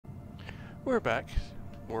We're back.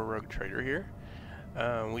 More Rogue Trader here.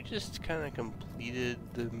 We just kind of completed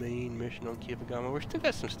the main mission on Kiyofigama. We still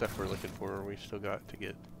got some stuff we're looking for. We've still got to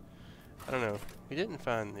get. I don't know. We didn't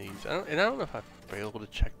find these. I don't know if I failed to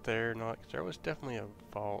check there or not. Cause there was definitely a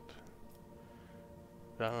vault.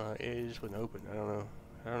 But I don't know. It just wouldn't open. I don't know.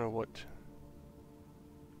 I don't know what.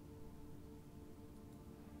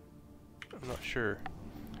 I'm not sure.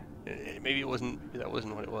 Maybe it wasn't. That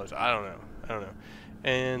wasn't what it was. I don't know. I don't know.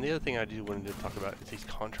 And the other thing I do wanted to talk about is these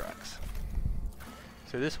contracts.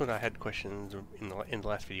 So this one I had questions in the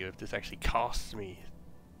last video if this actually costs me,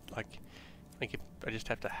 like if I just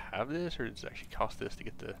have to have this, or does it actually cost this to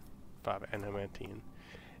get the 5 adamantine?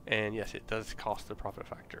 And yes, it does cost the profit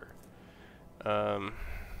factor. I'm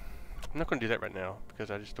not going to do that right now because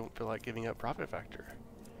I just don't feel like giving up profit factor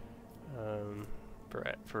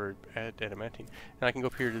for adamantine. And I can go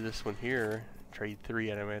up here to this one here. Trade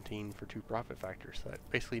 3 adamantine for 2 profit factors. So that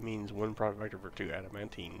basically means 1 profit factor for 2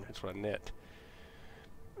 adamantine. That's what I net.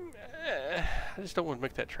 I just don't want to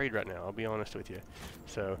make that trade right now, I'll be honest with you.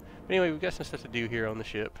 So, anyway, we've got some stuff to do here on the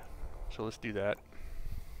ship. So let's do that.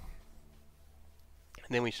 And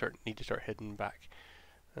then we need to start heading back.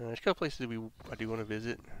 There's a couple places I do want to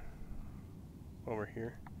visit while we're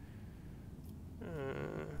here.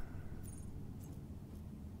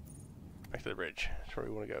 Back to the bridge. That's where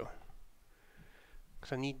we want to go.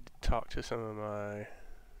 Because I need to talk to some of my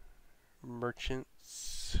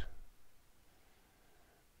merchants.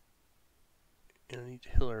 And I need to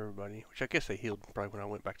heal everybody. Which I guess they healed probably when I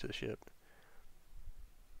went back to the ship.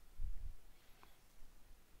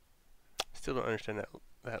 Still don't understand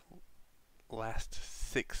that last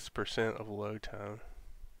 6% of load time.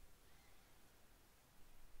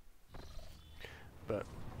 But,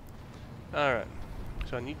 alright.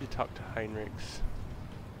 So I need to talk to Heinrichs.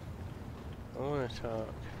 I want to talk.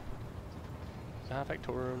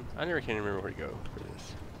 Factorum. I never can remember where to go for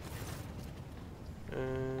this.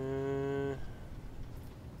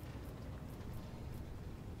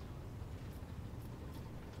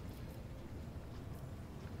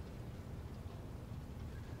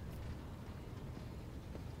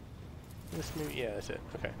 This maybe, yeah, that's it.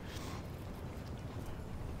 Okay.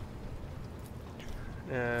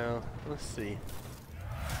 Now, let's see.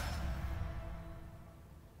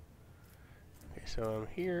 Okay, so I'm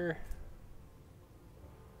here.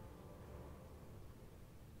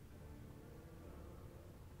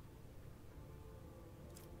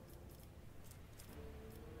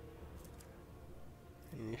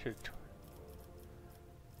 And you should.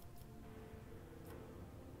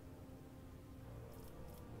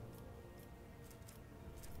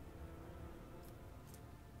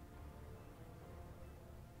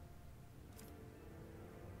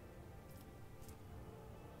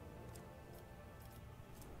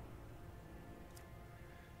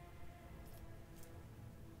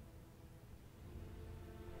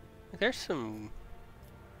 There's some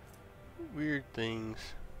weird things.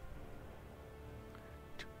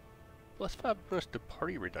 +5 bonus to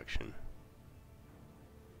party reduction.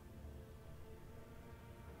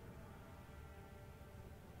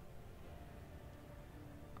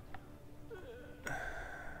 I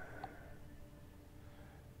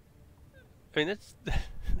mean,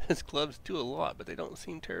 those gloves do a lot, but they don't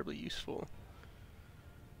seem terribly useful.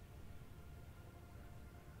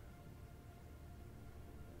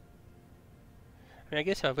 I mean, I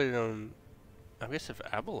guess I put it on. I guess if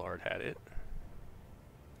Abelard had it,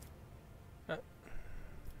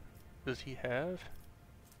 does he have?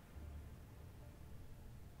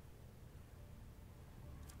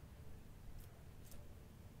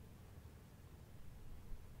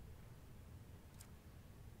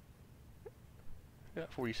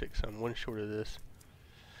 Got 46. I'm 1 short of this.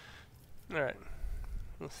 All right,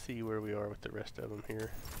 let's see where we are with the rest of them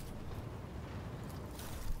here.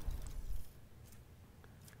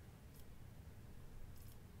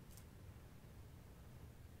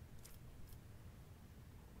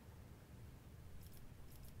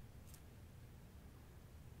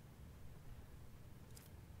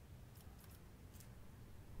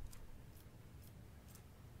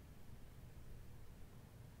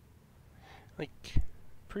 Like,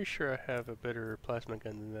 pretty sure I have a better plasma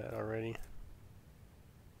gun than that already.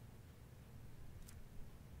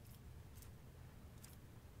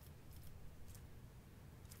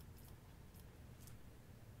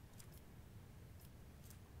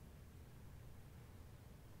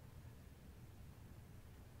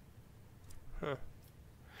 Huh.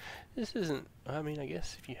 This isn't, I mean, I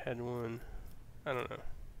guess if you had one, I don't know.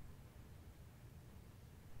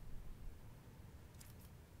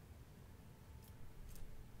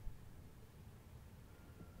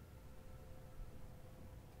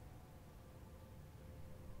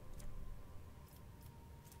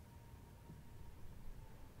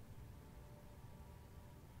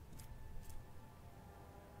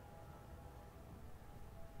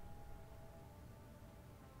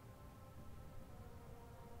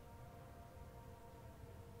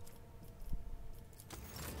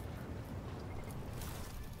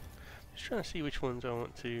 Just trying to see which ones I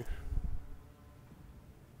want to.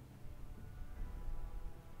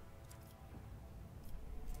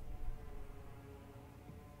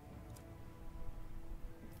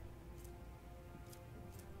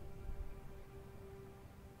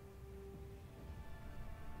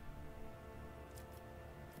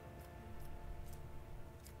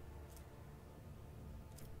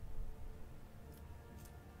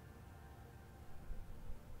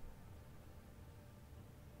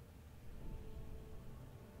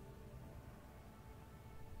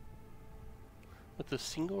 With a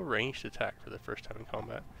single ranged attack for the first time in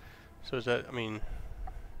combat. So is that, I mean,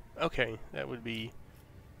 okay, that would be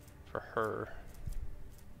for her.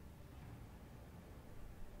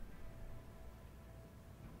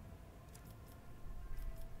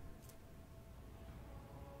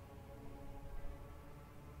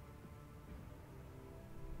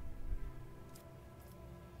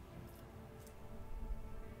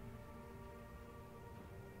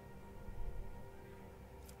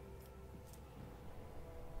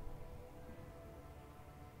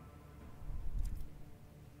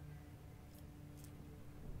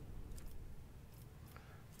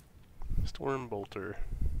 Storm Bolter.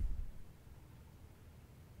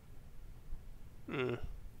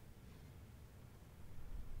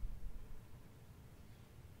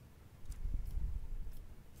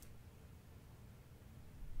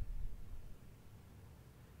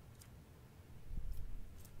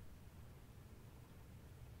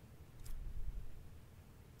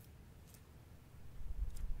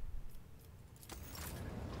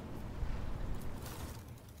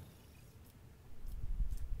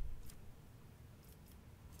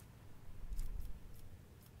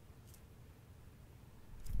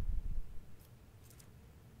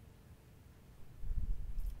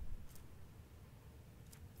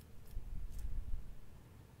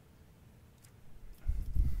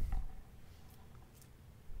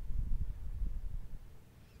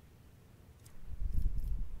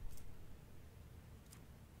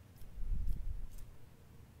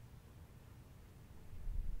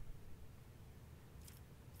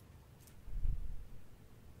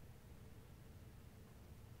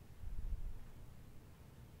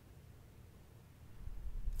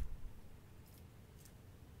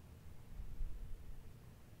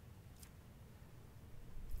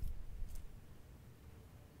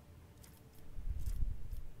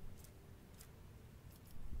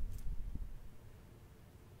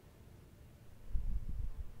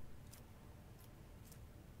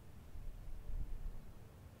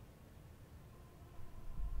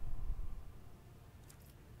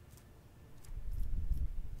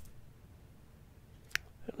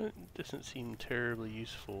 That doesn't seem terribly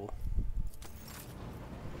useful.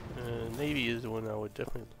 Navy is the one I would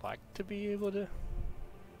definitely like to be able to.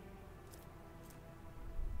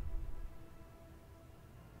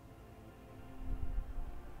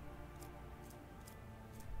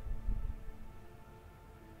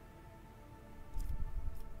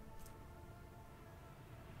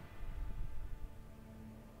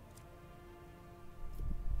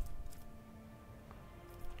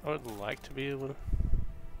 I would like to be able to.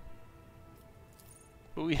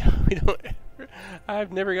 But we don't.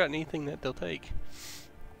 I've never got anything that they'll take.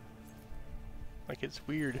 Like, it's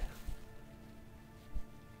weird.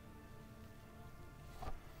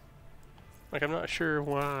 Like, I'm not sure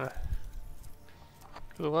why.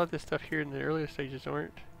 Because a lot of this stuff here in the earlier stages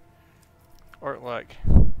aren't like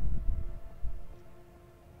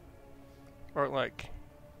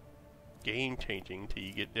game changing till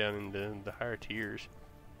you get down into the higher tiers.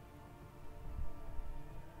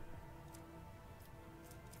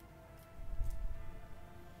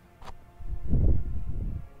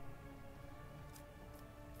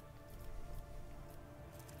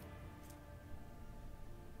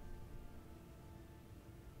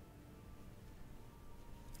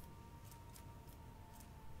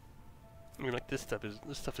 I mean, like, this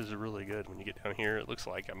stuff is really good when you get down here. It looks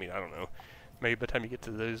like, I mean, I don't know, maybe by the time you get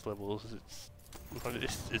to those levels,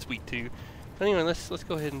 it's weak too. But anyway, let's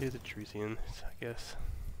go ahead and do the Drusians, I guess.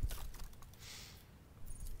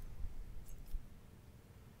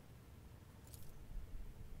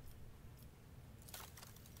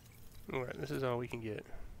 All right, this is all we can get.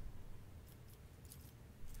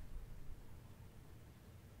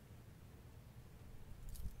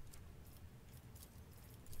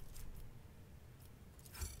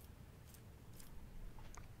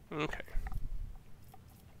 Okay.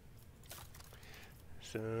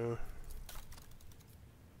 So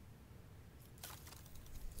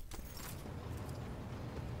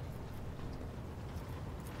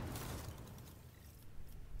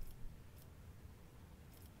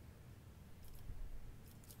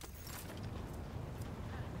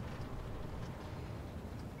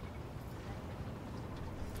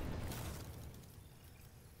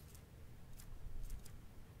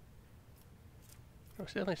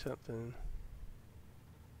There's definitely something.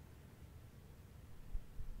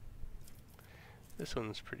 This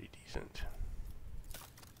one's pretty decent.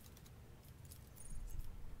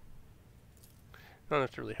 Not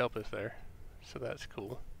enough to really help us there, so that's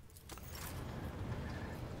cool.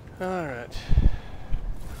 Alright.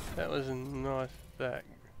 That was not that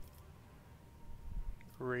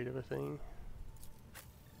great of a thing.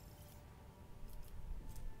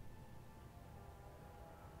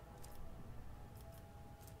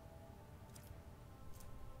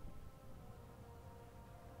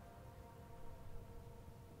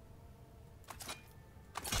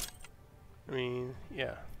 I mean,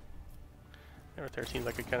 yeah. That right there seems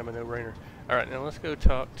like a kind of a no-brainer. Alright, now let's go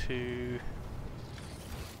talk to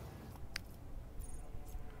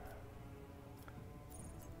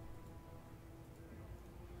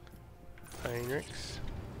Heinrichs.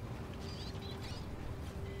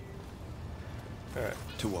 Alright.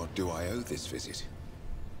 To what do I owe this visit?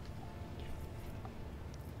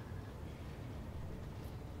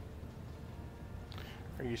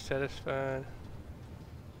 Are you satisfied?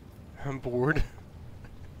 I'm bored.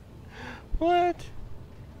 What?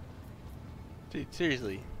 Dude,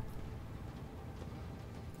 seriously.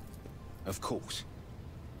 Of course.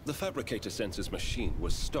 The fabricator sensor's machine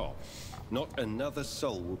was stopped. Not another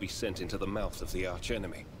soul will be sent into the mouth of the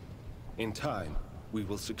archenemy. In time, we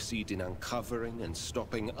will succeed in uncovering and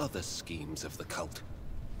stopping other schemes of the cult.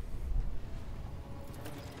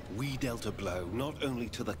 We dealt a blow not only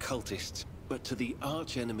to the cultists, but to the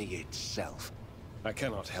archenemy itself. I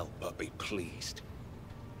cannot help but be pleased.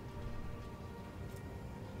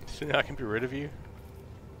 So now I can be rid of you?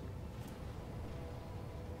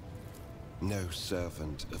 No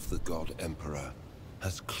servant of the God Emperor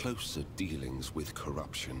has closer dealings with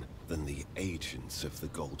corruption than the agents of the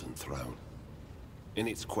Golden Throne. In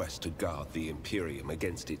its quest to guard the Imperium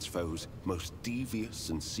against its foes' most devious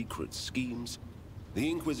and secret schemes, the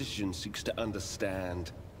Inquisition seeks to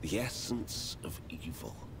understand the essence of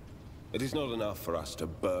evil. It is not enough for us to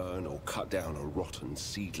burn or cut down a rotten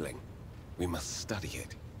seedling. We must study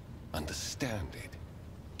it, understand it,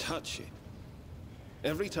 touch it.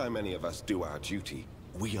 Every time any of us do our duty,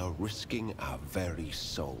 we are risking our very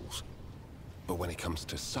souls. But when it comes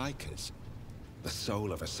to psykers, the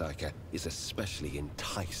soul of a psyker is especially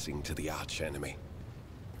enticing to the archenemy.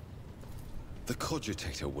 The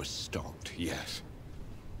cogitator was stopped, yes.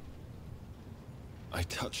 I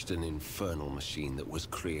touched an infernal machine that was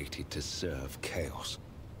created to serve chaos.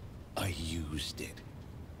 I used it.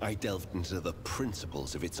 I delved into the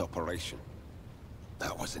principles of its operation.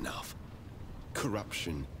 That was enough.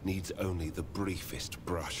 Corruption needs only the briefest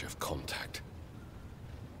brush of contact.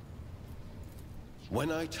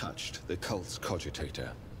 When I touched the cult's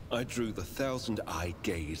cogitator, I drew the thousand-eyed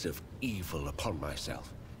gaze of evil upon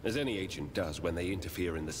myself, as any agent does when they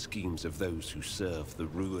interfere in the schemes of those who serve the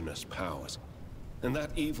ruinous powers. And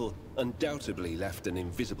that evil undoubtedly left an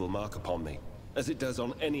invisible mark upon me, as it does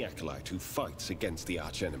on any acolyte who fights against the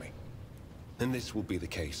archenemy. And this will be the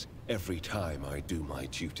case every time I do my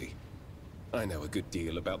duty. I know a good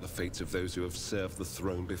deal about the fates of those who have served the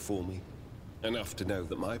throne before me. Enough to know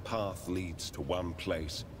that my path leads to one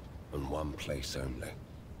place, and one place only.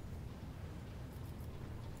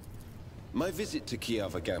 My visit to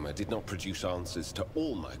Kiava Gamma did not produce answers to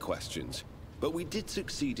all my questions, but we did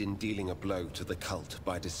succeed in dealing a blow to the cult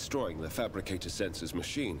by destroying the fabricator sensor's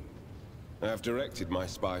machine. I have directed my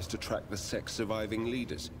spies to track the sect's surviving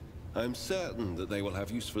leaders. I am certain that they will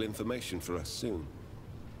have useful information for us soon.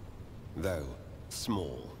 Though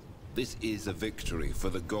small, this is a victory for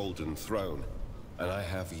the Golden Throne, and I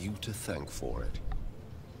have you to thank for it.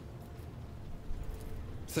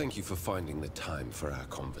 Thank you for finding the time for our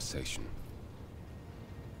conversation.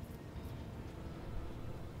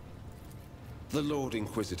 The Lord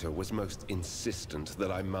Inquisitor was most insistent that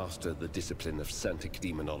I master the discipline of Santic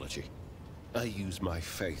Demonology. I use my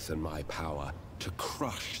faith and my power to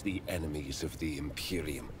crush the enemies of the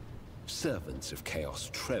Imperium. Servants of Chaos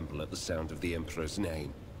tremble at the sound of the Emperor's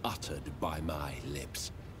name, uttered by my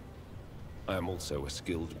lips. I am also a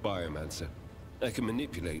skilled biomancer. I can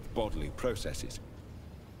manipulate bodily processes.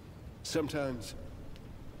 Sometimes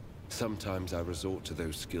I resort to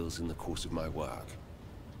those skills in the course of my work,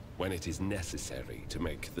 when it is necessary to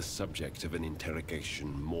make the subject of an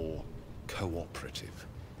interrogation more cooperative.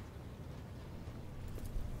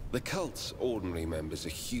 The cult's ordinary members are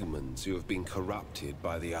humans who have been corrupted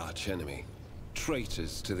by the archenemy,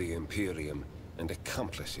 traitors to the Imperium, and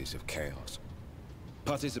accomplices of chaos.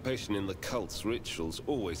 Participation in the cult's rituals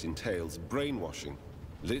always entails brainwashing,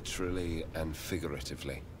 literally and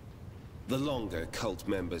figuratively. The longer cult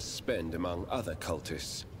members spend among other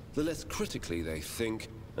cultists, The less critically they think,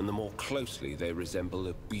 and the more closely they resemble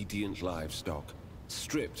obedient livestock,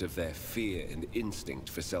 stripped of their fear and instinct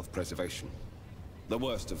for self-preservation. The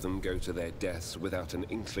worst of them go to their deaths without an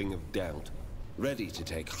inkling of doubt, ready to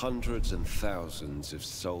take hundreds and thousands of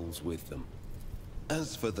souls with them.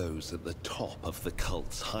 As for those at the top of the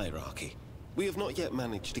cult's hierarchy, we have not yet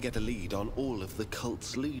managed to get a lead on all of the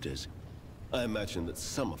cult's leaders. I imagine that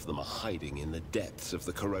some of them are hiding in the depths of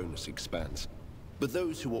the Koronus Expanse. But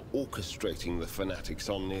those who are orchestrating the fanatics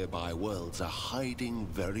on nearby worlds are hiding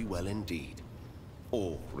very well indeed.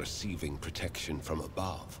 Or receiving protection from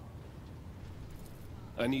above.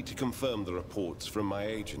 I need to confirm the reports from my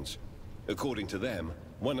agents. According to them,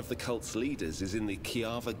 one of the cult's leaders is in the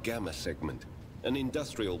Kiava Gamma segment, an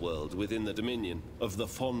industrial world within the dominion of the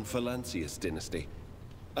Von Valancius dynasty.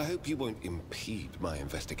 I hope you won't impede my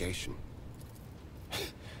investigation.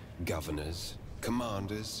 Governors,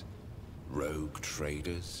 commanders, rogue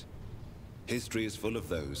traders. History is full of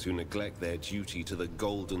those who neglect their duty to the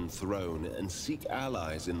Golden Throne and seek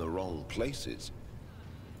allies in the wrong places.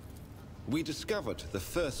 We discovered the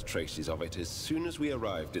first traces of it as soon as we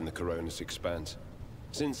arrived in the Koronus Expanse.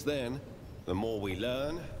 Since then, the more we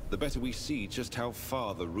learn, the better we see just how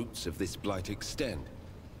far the roots of this blight extend.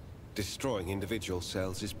 Destroying individual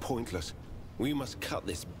cells is pointless. We must cut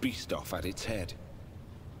this beast off at its head.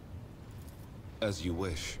 As you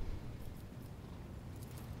wish.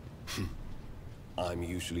 I'm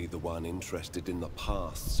usually the one interested in the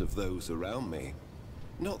pasts of those around me,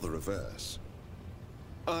 not the reverse.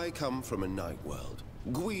 I come from a night world,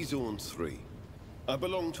 Guizorn III. I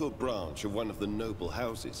belong to a branch of one of the noble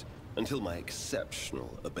houses, until my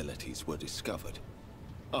exceptional abilities were discovered.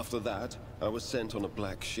 After that, I was sent on a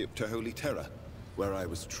black ship to Holy Terra, where I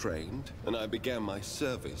was trained, and I began my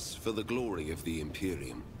service for the glory of the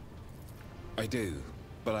Imperium. I do,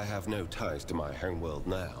 but I have no ties to my homeworld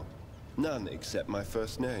now. None except my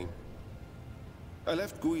first name. I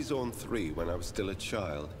left Guizorn III when I was still a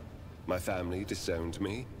child. My family disowned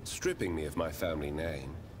me, stripping me of my family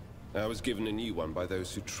name. I was given a new one by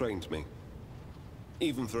those who trained me.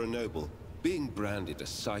 Even for a noble, being branded a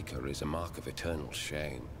psyker is a mark of eternal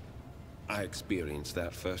shame. I experienced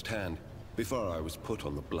that firsthand before I was put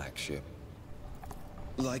on the black ship.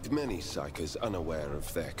 Like many psykers unaware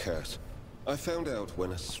of their curse, I found out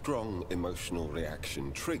when a strong emotional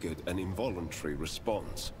reaction triggered an involuntary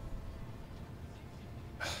response.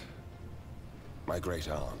 My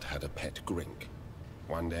great-aunt had a pet grink.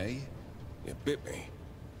 One day, it bit me,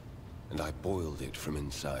 and I boiled it from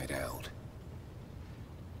inside out.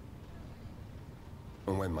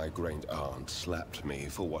 And when my great-aunt slapped me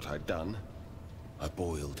for what I'd done, I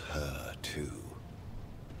boiled her too.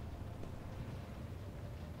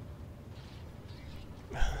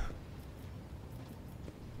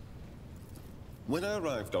 When I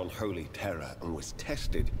arrived on Holy Terra and was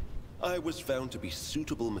tested, I was found to be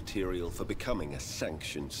suitable material for becoming a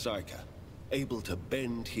sanctioned psyker, able to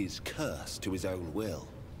bend his curse to his own will.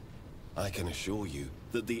 I can assure you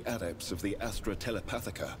that the adepts of the Astra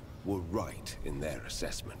Telepathica were right in their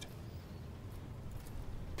assessment.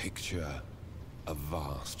 Picture a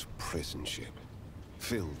vast prison ship,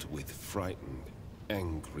 filled with frightened,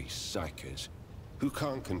 angry psykers who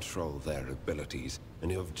can't control their abilities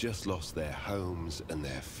and who have just lost their homes and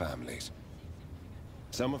their families.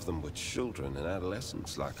 Some of them were children and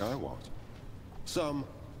adolescents like I was. Some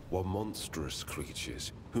were monstrous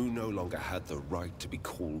creatures who no longer had the right to be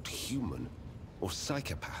called human, or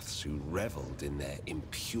psychopaths who reveled in their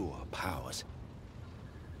impure powers.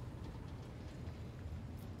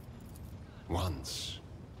 Once,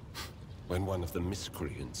 when one of the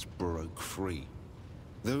miscreants broke free,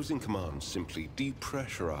 those in command simply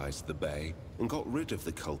depressurized the bay and got rid of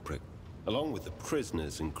the culprit, along with the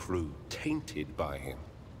prisoners and crew tainted by him.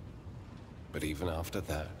 But even after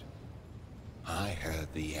that, I heard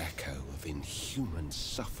the echo of inhuman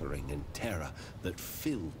suffering and terror that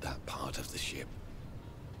filled that part of the ship.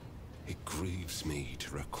 It grieves me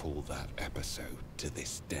to recall that episode to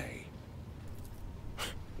this day.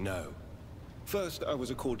 No. First, I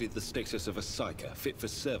was accorded the status of a psyker fit for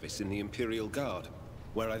service in the Imperial Guard,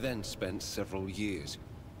 where I then spent several years.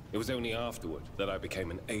 It was only afterward that I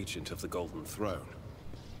became an agent of the Golden Throne.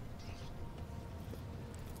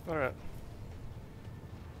 Alright.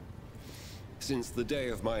 Since the day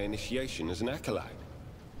of my initiation as an acolyte.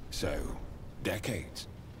 So, decades.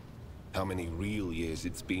 How many real years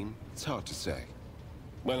it's been, it's hard to say.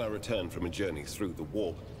 When I return from a journey through the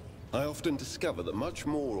warp, I often discover that much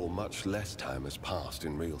more or much less time has passed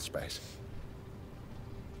in real space.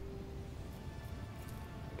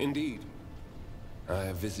 Indeed, I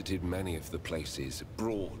have visited many of the places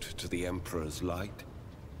brought to the Emperor's light,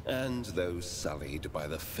 and those sullied by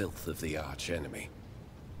the filth of the archenemy.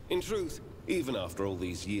 In truth, even after all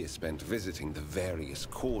these years spent visiting the various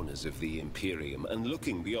corners of the Imperium and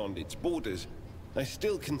looking beyond its borders, I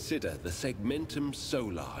still consider the Segmentum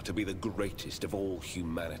Solar to be the greatest of all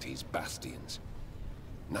humanity's bastions.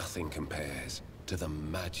 Nothing compares to the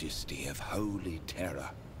majesty of Holy Terror,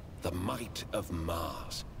 the might of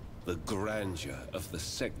Mars, the grandeur of the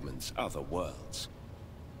Segment's other worlds.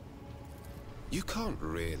 You can't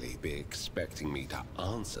really be expecting me to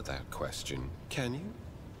answer that question, can you?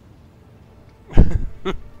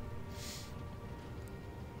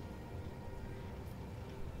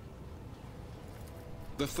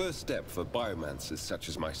 The first step for biomancers such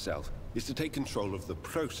as myself is to take control of the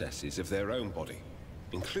processes of their own body,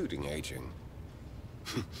 including aging.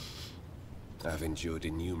 I've endured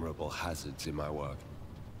innumerable hazards in my work.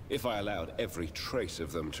 If I allowed every trace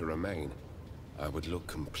of them to remain, I would look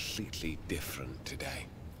completely different today.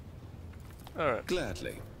 Alright.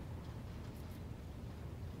 Gladly.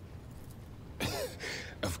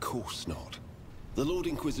 Of course not. The Lord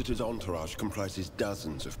Inquisitor's entourage comprises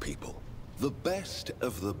dozens of people. The best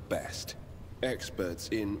of the best. Experts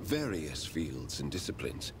in various fields and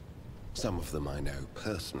disciplines. Some of them I know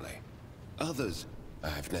personally. Others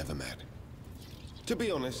I've never met. To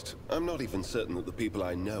be honest, I'm not even certain that the people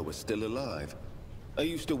I know are still alive. I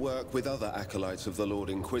used to work with other acolytes of the Lord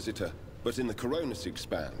Inquisitor, but in the Koronus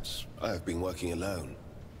Expanse, I've been working alone.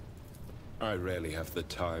 I rarely have the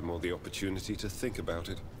time or the opportunity to think about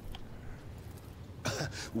it.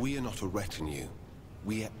 We are not a retinue.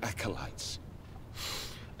 We are acolytes.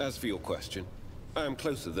 As for your question, I am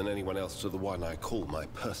closer than anyone else to the one I call my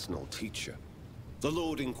personal teacher. The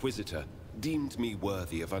Lord Inquisitor deemed me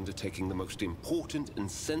worthy of undertaking the most important and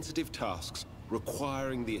sensitive tasks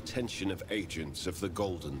requiring the attention of agents of the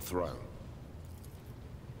Golden Throne.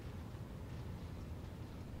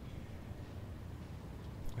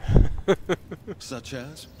 Such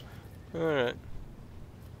as? Alright.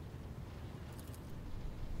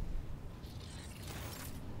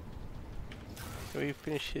 So we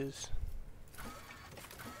finish his...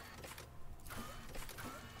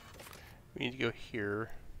 We need to go here.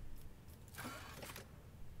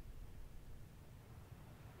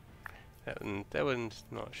 That one's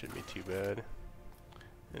not shouldn't be too bad.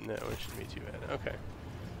 And that one shouldn't be too bad. Okay.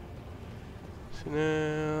 So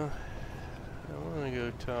now I wanna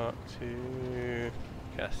go talk to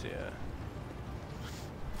Cassia.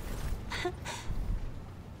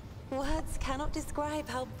 Words cannot describe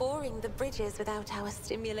how boring the bridge is without our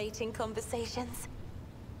stimulating conversations.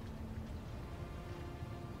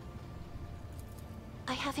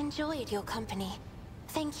 I have enjoyed your company.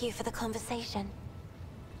 Thank you for the conversation.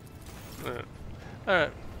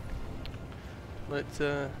 Alright. Let's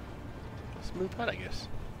move on, I guess.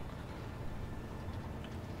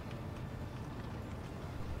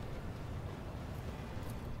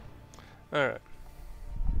 Alright.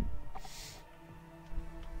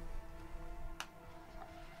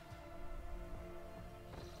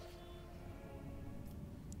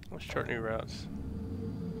 Let's chart new routes.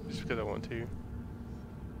 Just because I want to.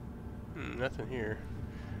 Nothing here.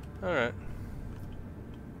 Alright.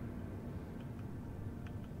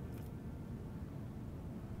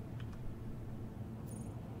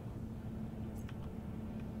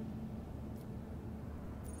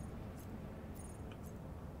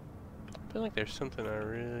 I feel like there's something I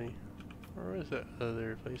really... Where was that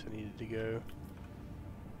other place I needed to go?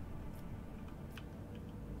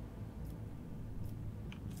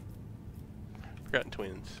 Forgotten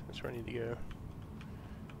Twins. That's where I need to go.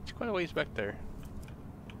 It's quite a ways back there.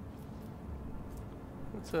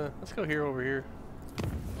 Let's go here over here.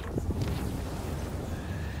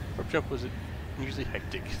 Warp jump was unusually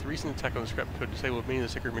hectic. The recent attack on the scrap code disabled many of the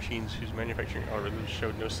sacred machines whose manufacturing algorithms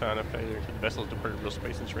showed no sign of failure until the vessels departed real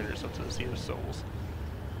space and surrendered itself to the Sea of Souls.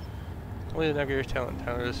 Only the navigator's talent and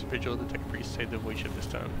tireless vigil of the tech priest saved the voidship this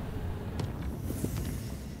time.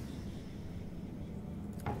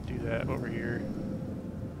 Do that over here.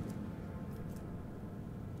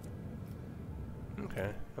 Okay,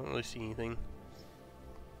 I don't really see anything.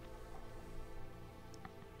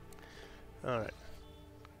 Alright.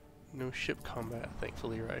 No ship combat,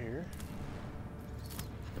 thankfully, right here.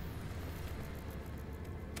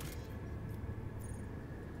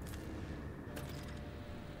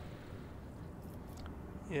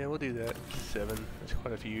 Yeah, we'll do that. 7. That's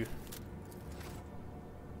quite a few.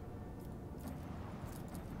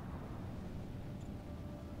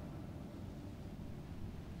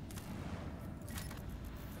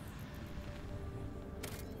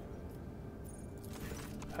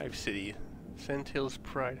 Hive City. Sandtail's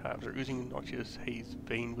pride hives are oozing noxious haze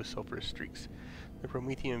veined with sulfurous streaks. The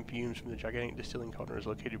promethium fumes from the gigantic distilling cauldron is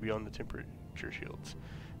located beyond the temperature shields.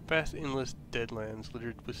 Vast, endless deadlands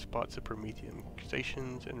littered with spots of promethium.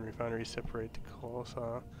 Stations and refineries separate the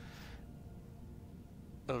colossi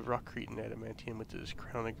of rockcrete and adamantium with its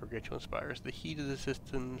crowning gargantuan spires. The heat of the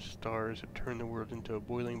system's stars have turned the world into a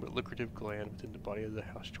boiling but lucrative gland within the body of the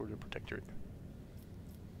House Jordan Protectorate.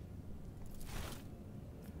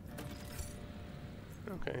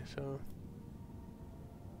 Okay, so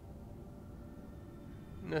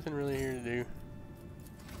nothing really here to do.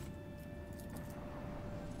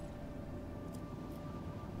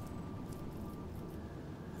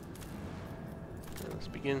 So let's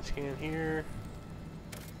begin scan here.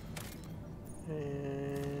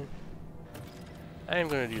 And I am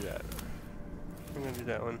going to do that. I'm going to do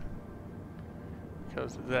that one.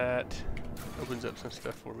 Because that opens up some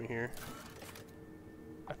stuff for me here.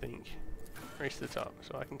 I think. Race to the top.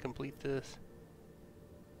 So I can complete this.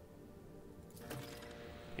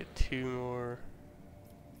 Get 2 more.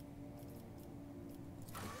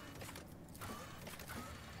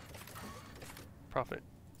 Profit.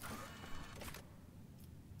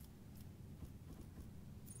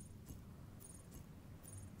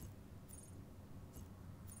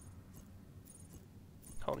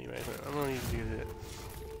 Colony management. I'm going to need to do that.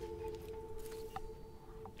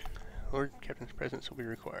 Lord Captain's presence will be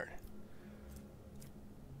required.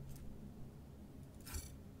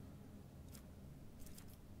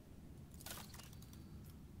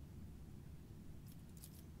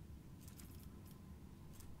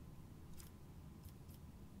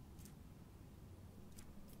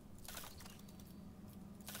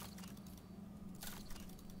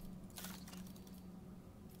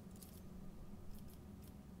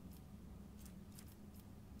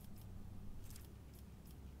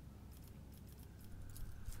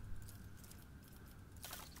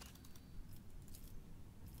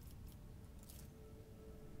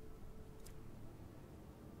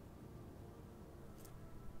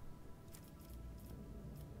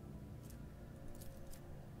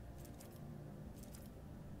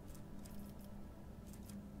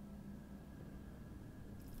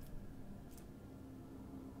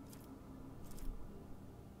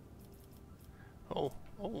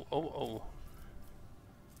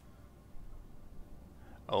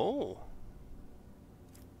 Oh.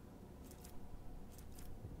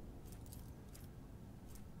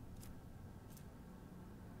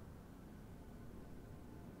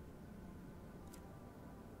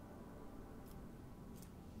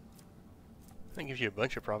 That gives you a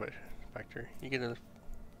bunch of profit factor. You get a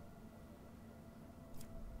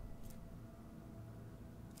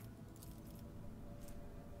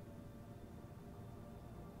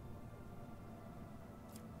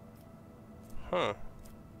Huh.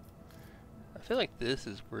 I feel like this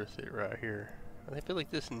is worth it right here. I feel like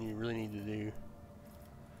this and you really need to do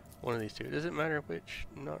one of these two. Does it matter which?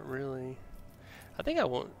 Not really. I think I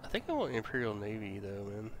want Imperial Navy though,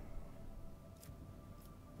 man.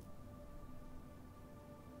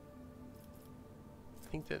 I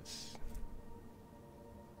think that's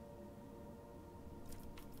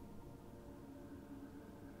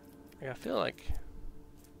I feel like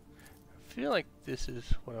this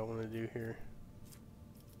is what I want to do here.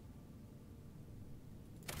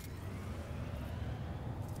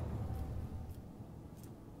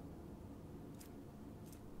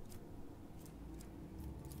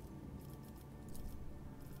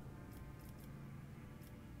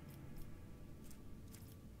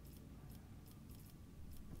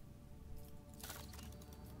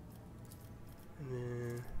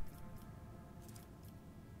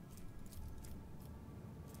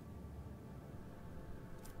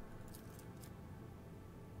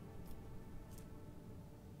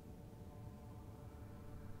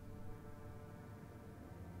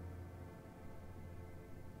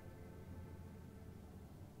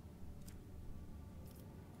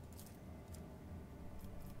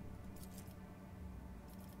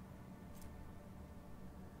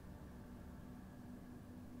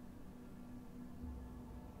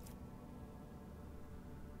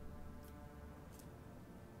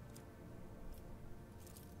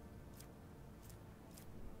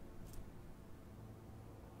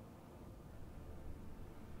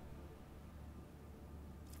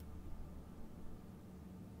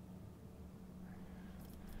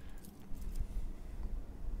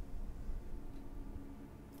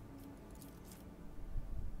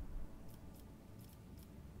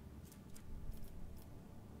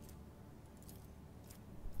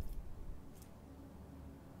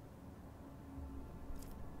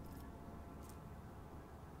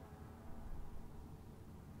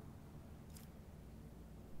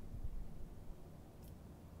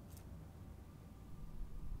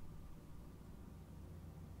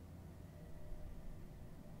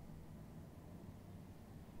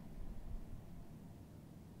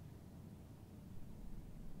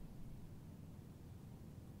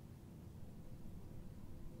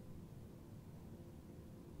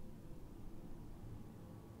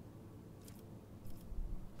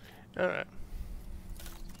 Alright.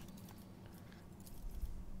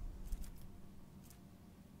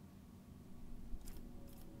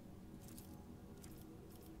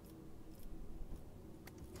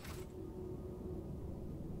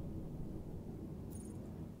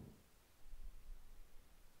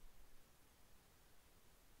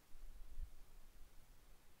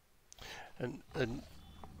 An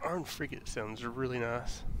armed frigate sounds really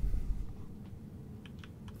nice.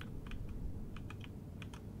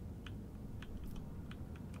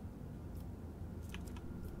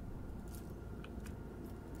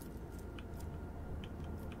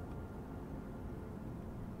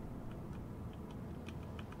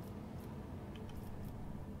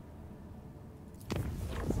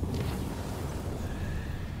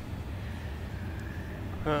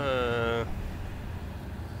 Alright.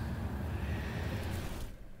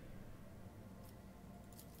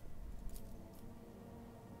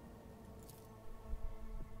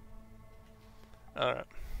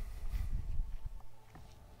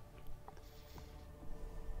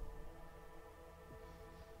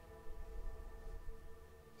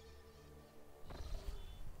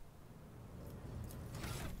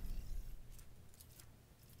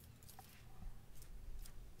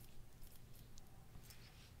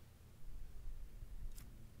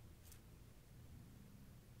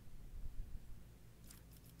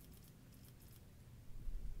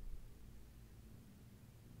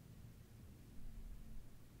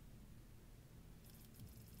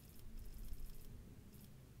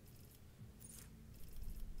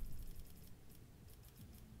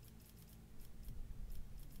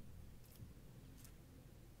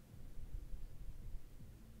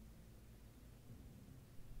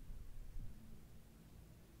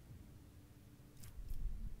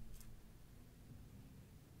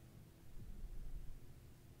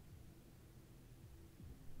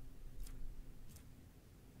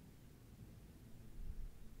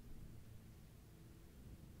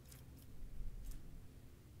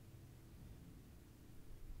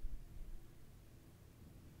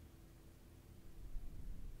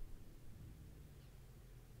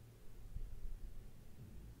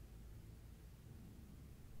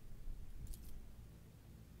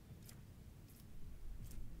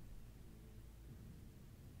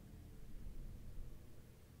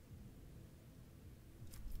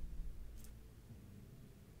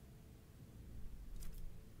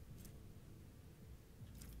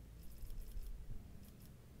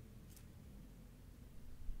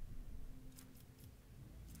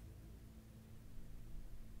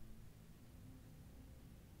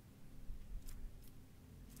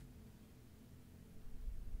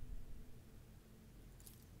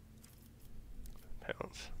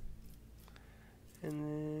 Pounds. And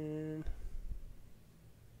then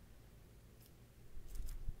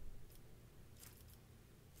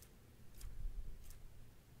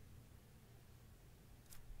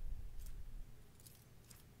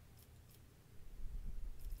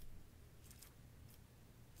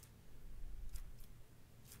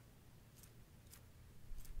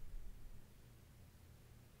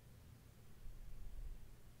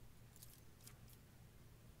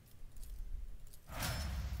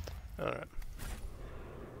alright.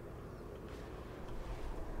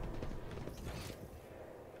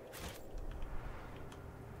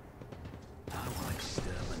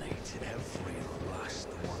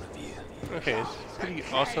 Okay, it's pretty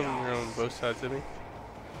awesome. They're on both sides of me.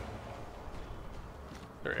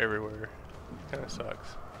 They're everywhere. Kinda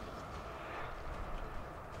sucks.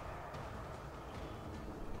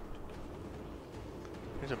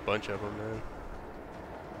 There's a bunch of them, man.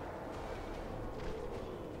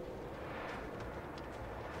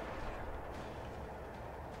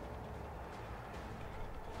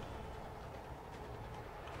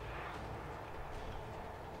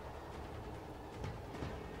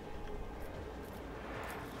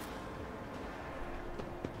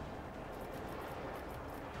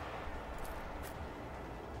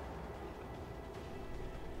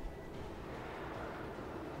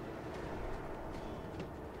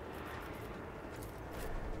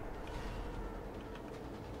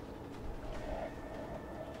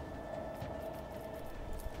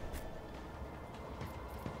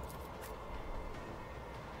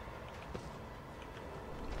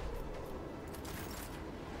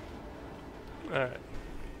 Alright.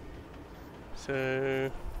 So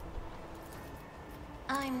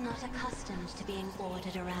I'm not accustomed to being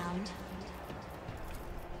ordered around.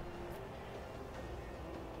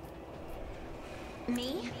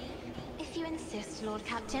 Me? If you insist, Lord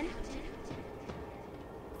Captain.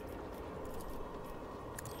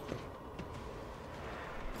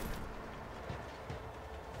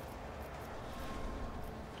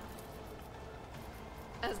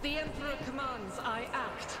 the Emperor commands, I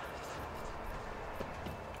act.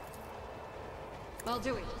 I'll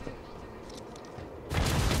do it.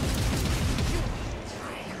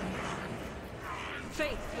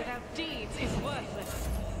 Faith without deeds is worthless.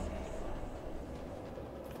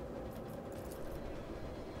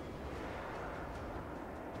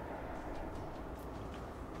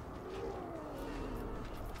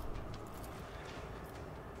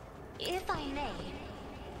 If I may,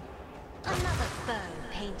 another foe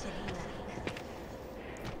painted black.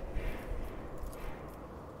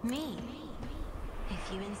 Me,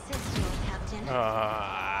 if you insist, Lord Captain.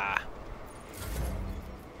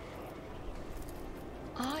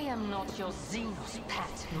 I am not your Xenos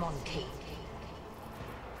pet monkey.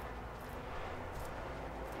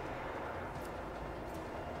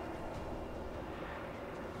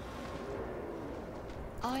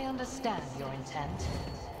 I understand your intent.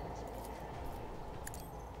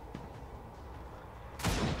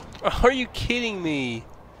 Are you kidding me?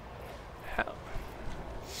 How?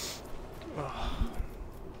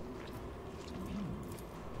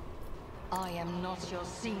 I am not your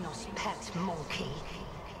Xenos pet monkey.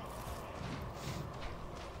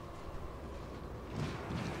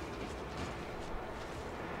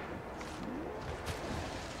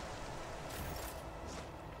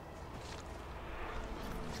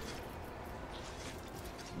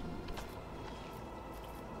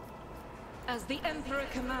 As the Emperor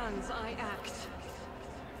commands, I act.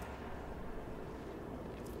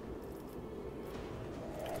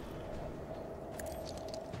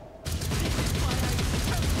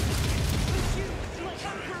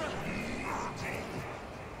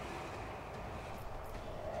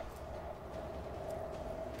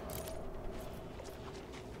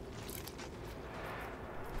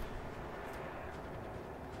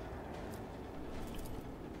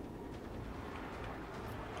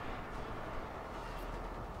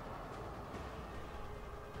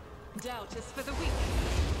 Doubt is for the weak.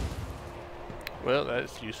 Well,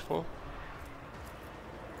 that's useful.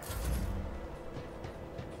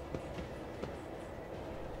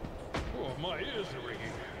 Oh, my ears are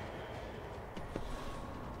ringing.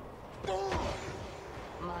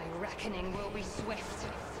 My reckoning will be swift.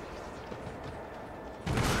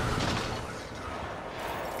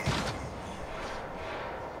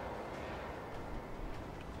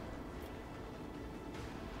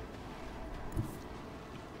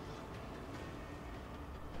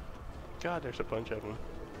 God, there's a bunch of them.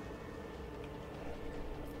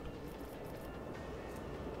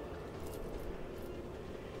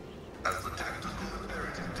 As the tactical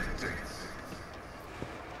imperative dictates.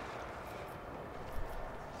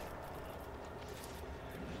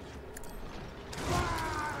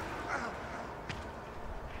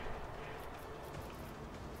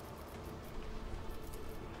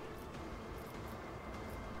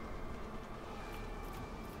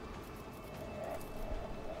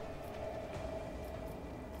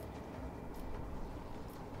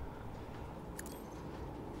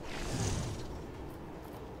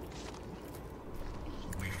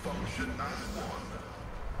 Function as one.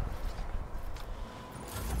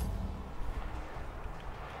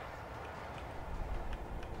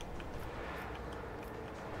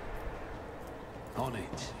 On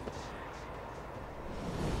it.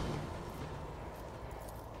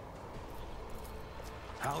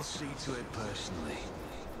 I'll see to it personally.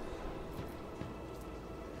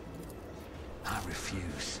 I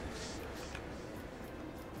refuse.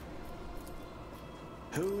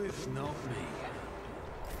 Who if not me?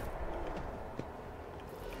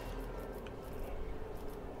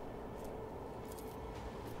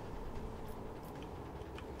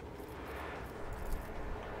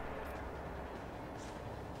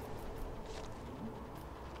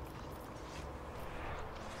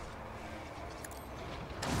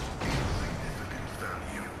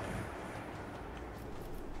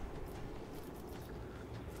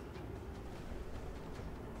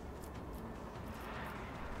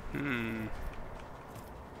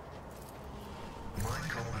 My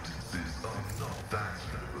competencies are not that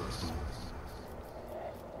universal.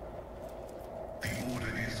 The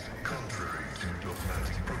order is contrary to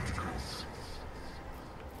dogmatic protocols.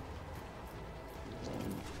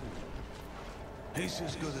 It's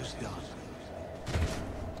as good as done.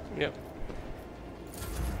 Yep.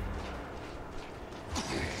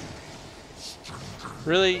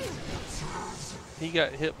 Really? He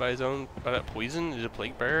got hit by his own, by that poison? Is a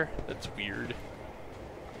plague bearer? That's weird.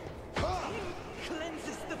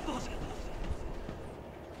 Cleanses the body.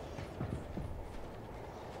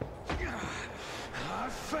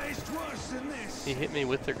 I've faced worse than this. He hit me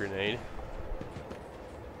with the grenade.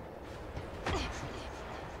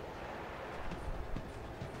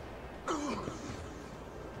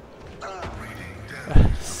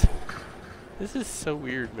 This is so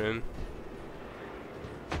weird, man.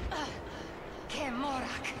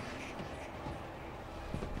 Kemorak.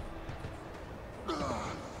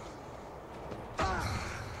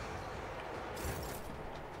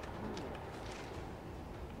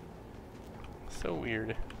 So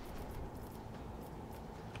weird.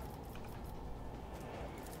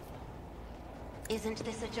 Isn't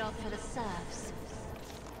this a job for the serfs?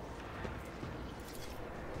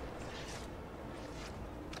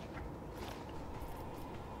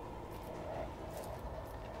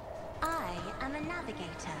 I am a navigator,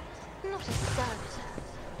 not a servitor.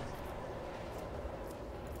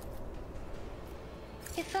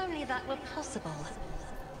 If only that were possible.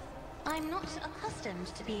 I'm not accustomed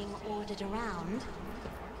to being ordered around.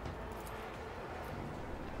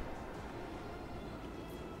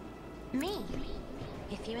 Me?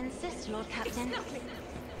 If you insist, Lord Captain.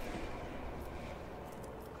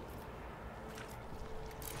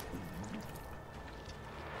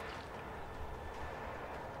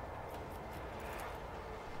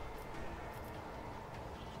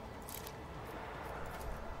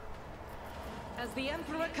 As the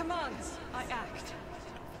Emperor commands, I act.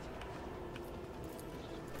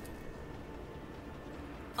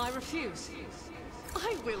 I refuse.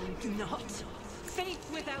 I will not.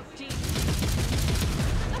 Faith without deed.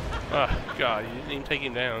 Oh, God, you didn't even take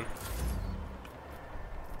him down.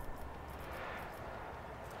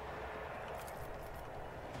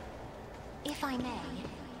 If I may.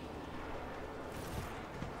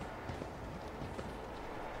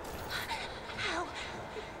 How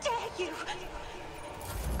dare you!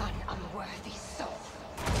 An unworthy soul.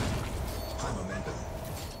 High momentum.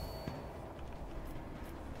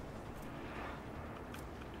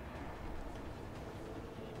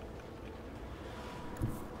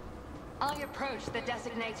 I approach the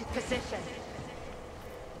designated position.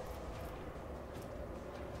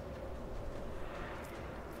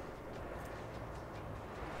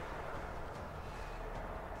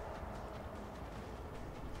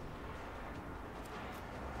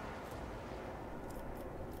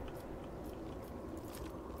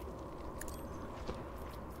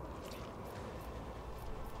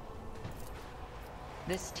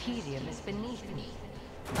 This tedium is beneath me.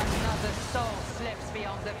 Another soul slips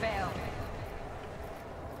beyond the veil.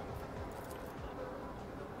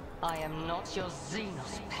 I am not your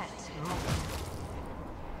Xenos pet,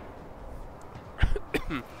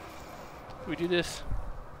 Can we do this?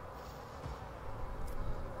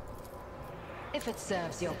 if it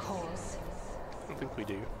serves your cause. I don't think we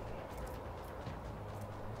do.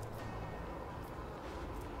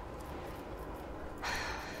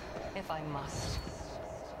 If I must.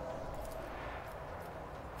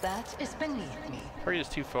 That is beneath me. Probably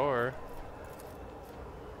just too far.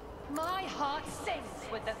 My heart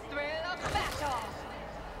sings with the thrill of battle.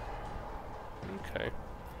 Okay.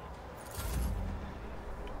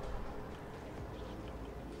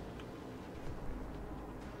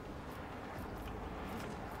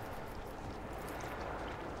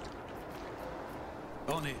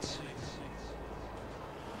 On it.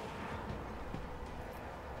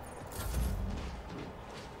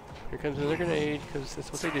 Here comes another grenade, because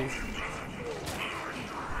that's what they do.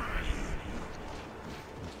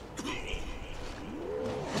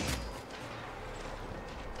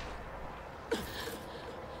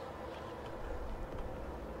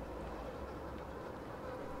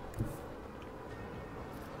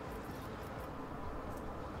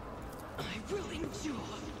 I will endure.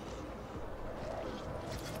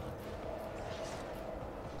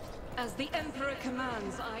 As the Emperor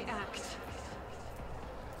commands, I act.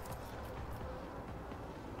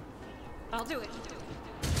 I'll do it.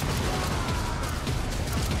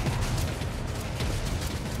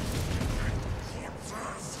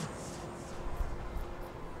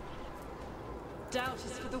 Doubt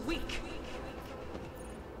is for the weak.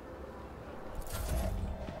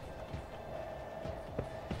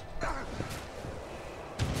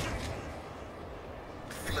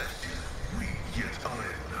 Flesh is weak, yet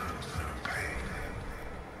iron knows no pain.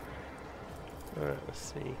 Alright, let's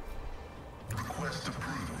see. Request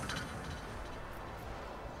approved.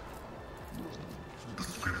 The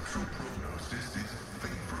scriptural prognosis is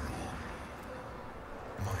favorable.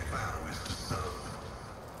 My vow is to serve.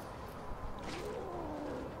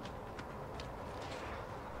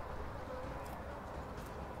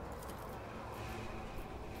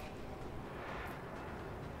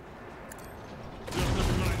 Just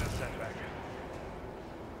a minor setback.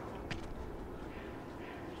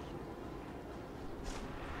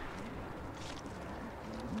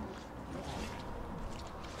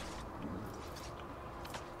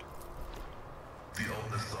 The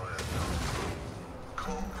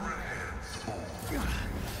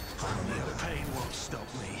Their pain won't stop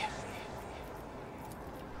me.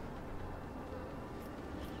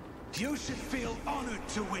 You should feel honored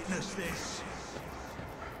to witness this.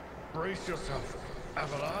 Brace yourself,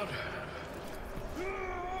 Abelard.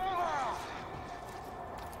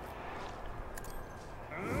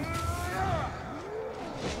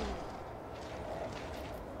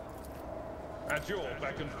 At your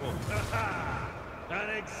beck and call. An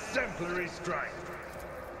exemplary strike.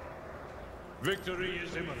 Victory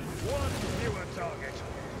is imminent. One fewer target.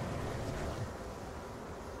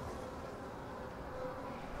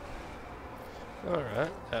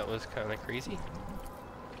 Alright, that was kind of crazy.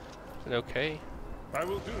 Is it okay? I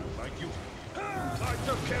will do like you. I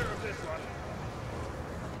took care of this one.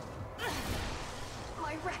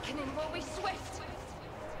 My reckoning will be swift.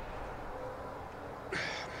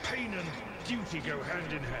 Pain and duty go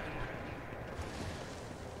hand in hand.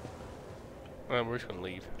 Well, we're just gonna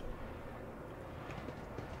leave.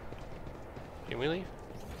 Can we leave?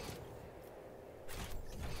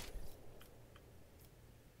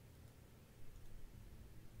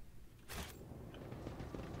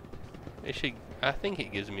 It should. I think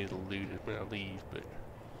it gives me the loot when I leave, but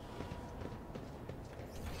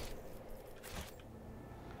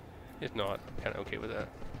if not, I'm kind of okay with that.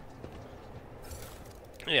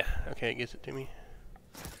 Yeah. Okay, it gives it to me.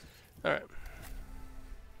 All right.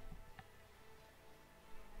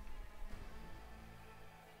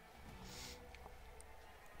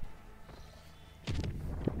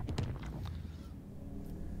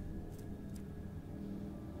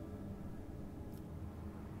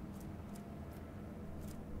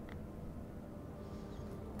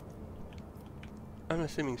 I'm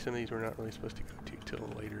assuming some of these we're not really supposed to go to till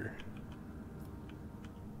later.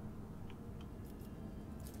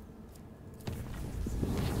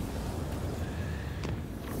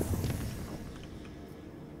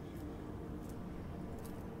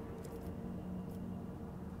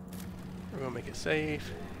 We're gonna make it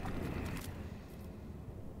safe.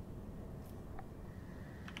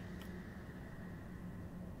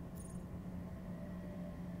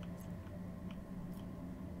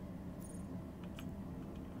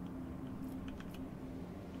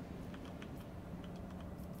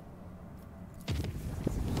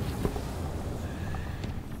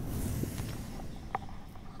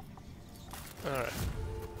 Alright.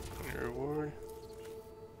 Your reward.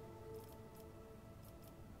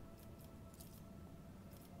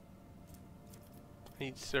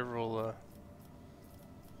 Need several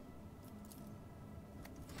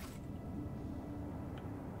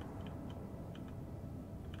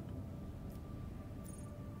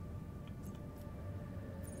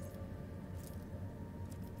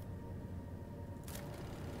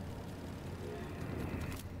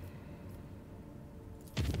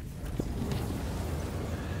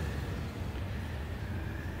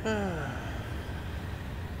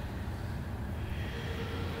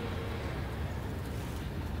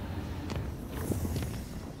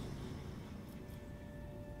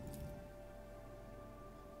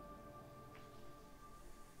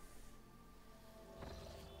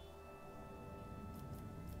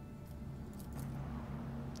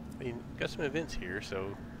I mean, got some events here,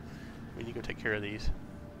 so we need to go take care of these.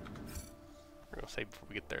 We're gonna save before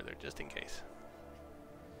we get there, though, just in case.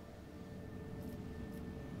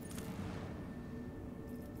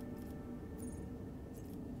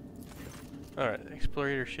 Alright, the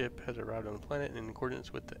explorator ship has arrived on the planet in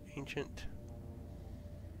accordance with the ancient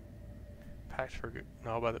pacts for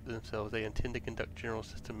all by themselves. They intend to conduct general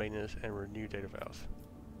system maintenance and renew data files.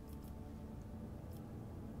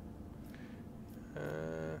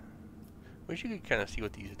 Wish you could kind of see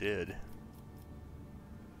what these did.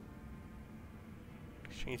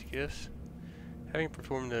 Exchange gifts. Having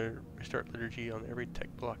performed the restart liturgy on every tech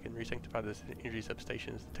block and re-sanctified the energy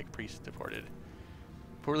substations, the tech priests departed.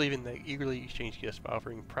 Before leaving, they eagerly exchanged gifts by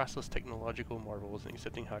offering priceless technological marvels and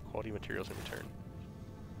accepting high-quality materials in return.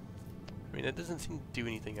 I mean, that doesn't seem to do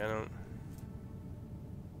anything. I don't...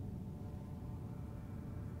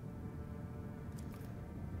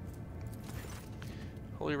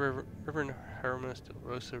 Holy Reverend Hieronymus de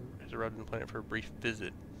Rosa has arrived on the planet for a brief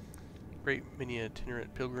visit. Great many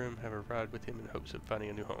itinerant pilgrim have arrived with him in hopes of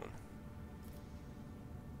finding a new home.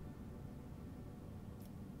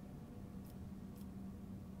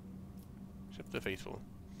 Except the faithful.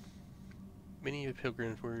 Many of the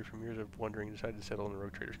pilgrims, weary from years of wandering, decided to settle in the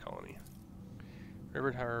Rogue Traders colony.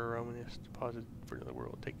 Reverend Hieronymus departed for another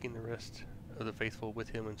world, taking the rest of the faithful with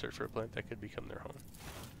him in search for a planet that could become their home.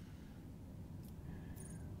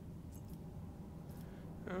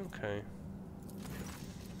 Okay.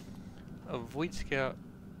 A Void Scout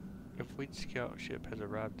A fleet scout ship has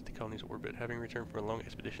arrived at the colony's orbit. Having returned from a long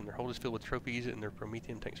expedition, their hold is filled with trophies and their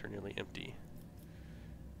Promethean tanks are nearly empty.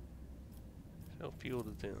 So fuel to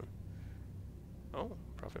them. Oh,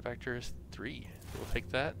 profit factor is 3. We'll take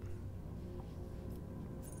that.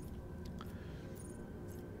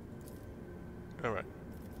 Alright.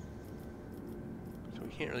 So we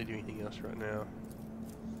can't really do anything else right now.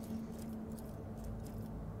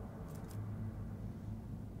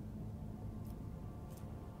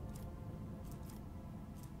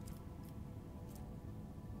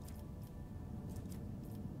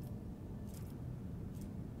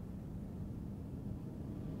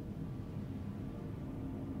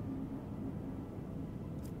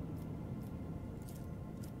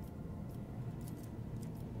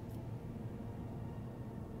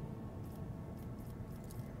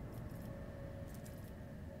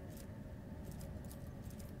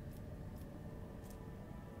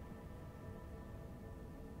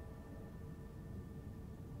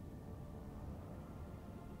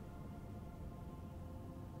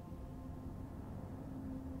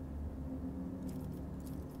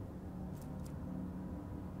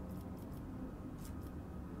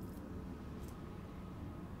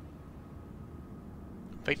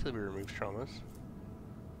 Effectively removes traumas.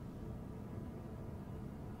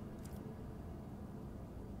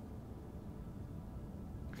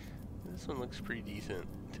 This one looks pretty decent,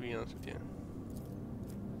 to be honest with you.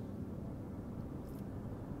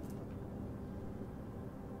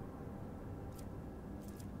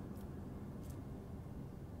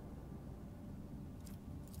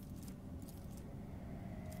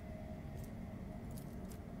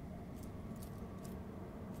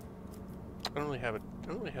 I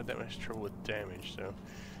don't really have that much trouble with damage, so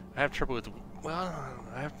I have trouble with, well,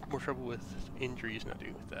 I have more trouble with injuries than I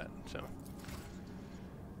do with that, so.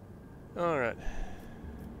 Alright.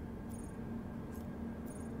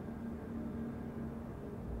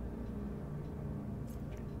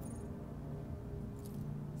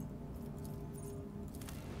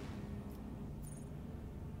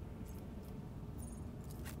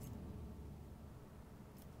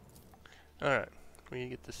 Alright, we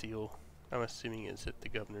get the seal. I'm assuming it's at the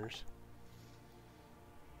governor's.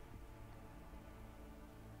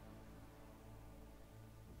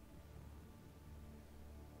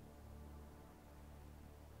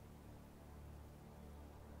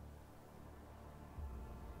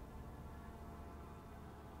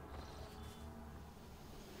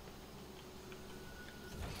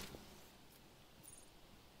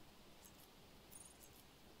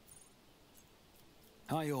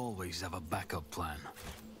 I always have a backup plan.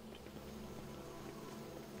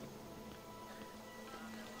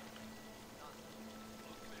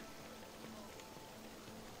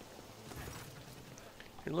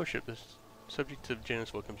 Your lordship, this subject of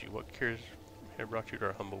Janus welcomes you. What cares have brought you to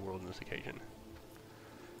our humble world on this occasion?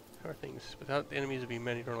 How are things? Without the enemies of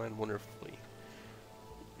humanity our land wonderfully.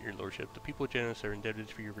 Your lordship, the people of Janus are indebted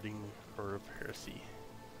for your ridding of heresy.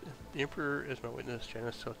 The Emperor is my witness.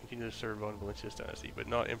 Janus shall continue to serve on Valencia's dynasty, but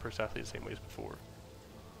not in precisely the same way as before.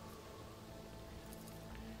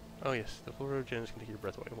 Oh yes, the Flora of Janus can take your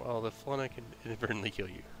breath away, while the Fauna can inadvertently kill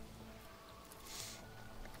you.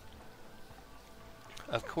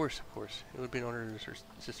 Of course. It would be an honor to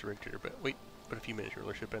assist the Rector, but wait but a few minutes, your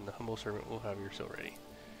lordship, and the humble servant will have your seal ready.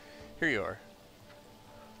 Here you are.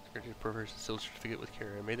 Secretary prefers the seal certificate with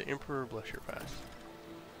care, and may the Emperor bless your pass.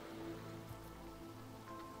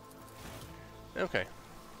 Okay.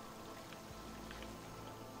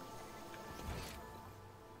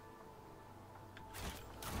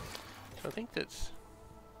 So I think that's...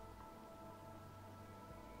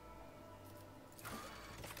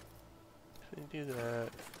 So you do that.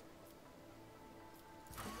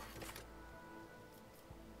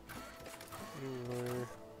 Ruler.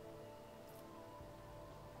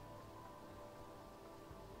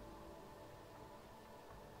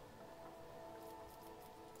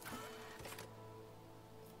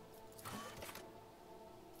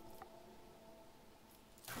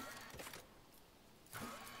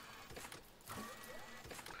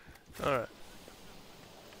 Alright.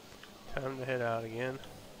 Time to head out again.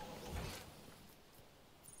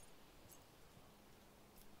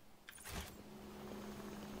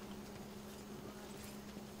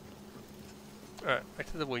 Alright, back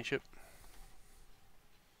to the voidship.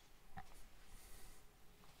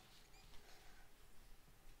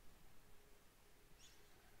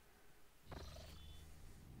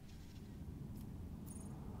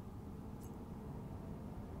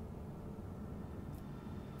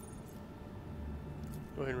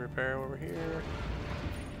 Go ahead and repair over here.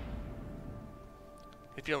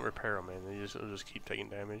 If you don't repair them, man, they'll just keep taking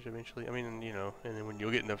damage eventually. I mean, you know, and then when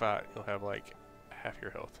you'll get in the fight, you'll have like half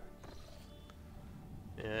your health.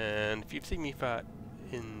 And if you've seen me fight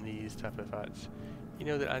in these type of fights, you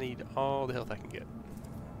know that I need all the health I can get.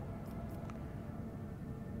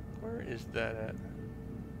 Where is that at?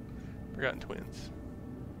 Forgotten Twins.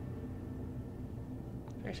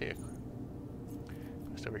 Actually,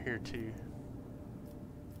 it's over here too.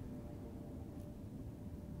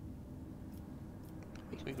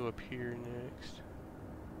 I think we go up here next.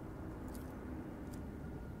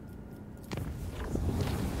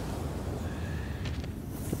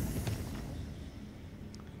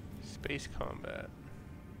 Space combat.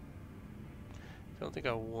 I don't think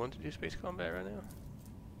I want to do space combat right now.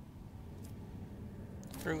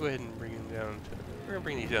 We're gonna go ahead and bring them down to. We're gonna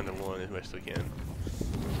bring these down to 1 as much as we can.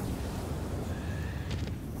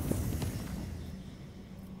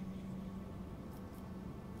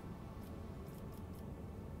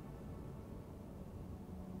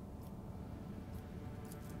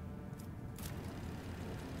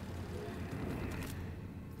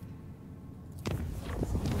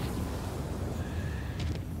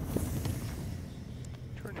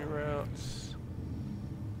 Turning routes.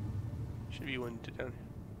 Should be one to down here.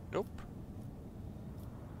 Nope.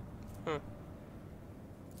 Huh.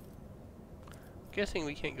 Guessing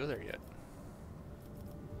we can't go there yet.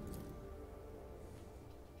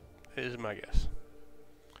 That is my guess.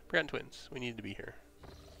 Forgotten Twins. We need to be here.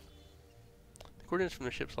 The coordinates from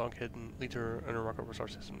the ship's loghead lead to our unremarkable star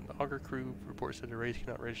system. The auger crew reports that the rays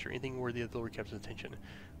cannot register anything worthy of the Lord Captain's attention.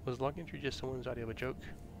 Was log entry just someone's idea of a joke?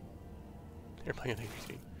 They're playing an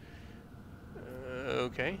interesting.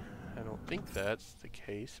 Okay. I don't think that's the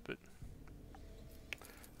case, but...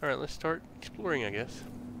 Alright, let's start exploring, I guess.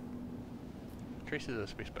 Traces of a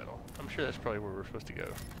space battle. I'm sure that's probably where we're supposed to go.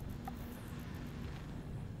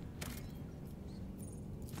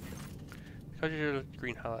 The color of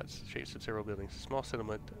green highlights the shapes of several buildings. A small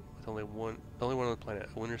settlement with the only one on the planet,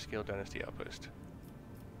 a winter-scale dynasty outpost.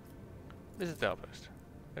 Visit the outpost.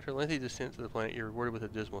 After a lengthy descent to the planet, you're rewarded with a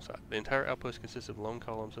dismal sight. The entire outpost consists of lone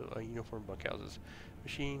columns of uniform bunkhouses,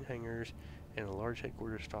 machine hangars, and a large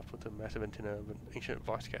headquarters topped with a massive antenna of an ancient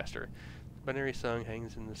voxcaster. The binary sun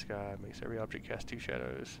hangs in the sky, makes every object cast 2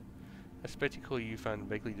 shadows. A spectacle you find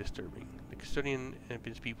vaguely disturbing. The custodian and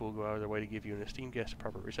his people go out of their way to give you an esteemed guest a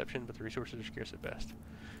proper reception, but the resources are scarce at best.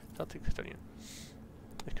 Talk to the custodian.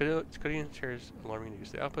 The custodian shares alarming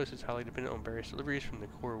news. The outpost is highly dependent on various deliveries from the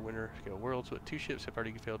core winter-scale worlds, but 2 ships have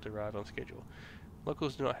already failed to arrive on schedule.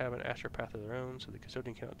 Locals do not have an astropath of their own, so the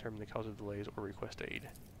custodian cannot determine the cause of delays or request aid.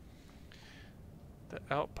 The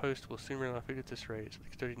outpost will soon run out of food at this rate, so the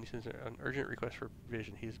custodian sends an urgent request for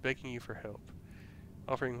provision. He is begging you for help,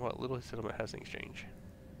 offering what little his settlement has in exchange.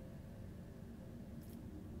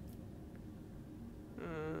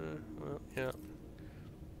 Well, yeah.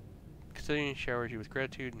 Custodian showers you with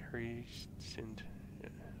gratitude and hurries to send.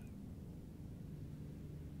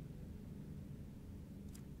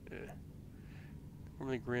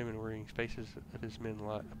 Formerly grim and worrying faces of his men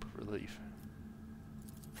light up with relief.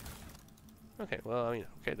 Okay, well, I mean,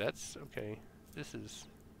 okay, that's okay. This is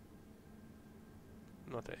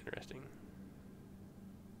not that interesting.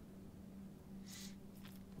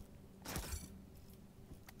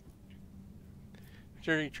 The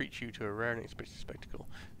journey treats you to a rare and unexpected spectacle.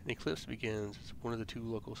 An eclipse begins as one of the 2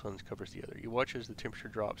 local suns covers the other. You watch as the temperature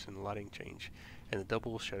drops and the lighting change, and the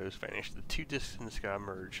double shadows vanish. The 2 discs in the sky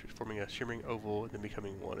merge, forming a shimmering oval and then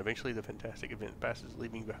becoming one. Eventually, the fantastic event passes,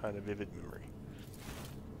 leaving behind a vivid memory.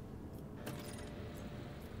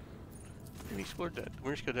 We've explored that. The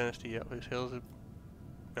Winterscale Dynasty outpost hails of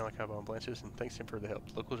Malachi Von Blanches and thanks him for the help.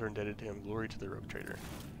 Locals are indebted to him. Glory to the rogue trader.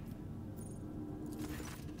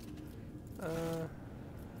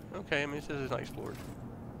 Okay, I mean, it says it's not explored.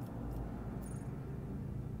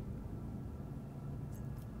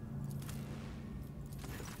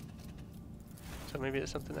 So maybe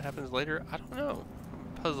it's something that happens later? I don't know.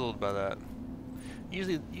 I'm puzzled by that.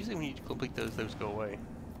 Usually when you complete those go away.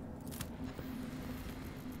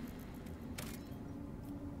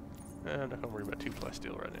 I'm not gonna worry about 2 plus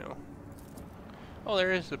steel right now. Oh,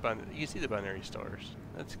 there is the binary. You see the binary stars.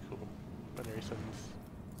 That's cool. Binary suns.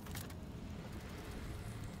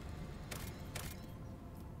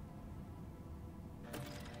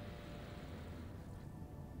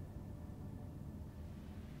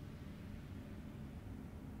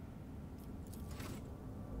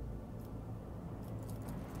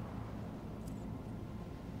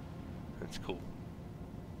 That's cool.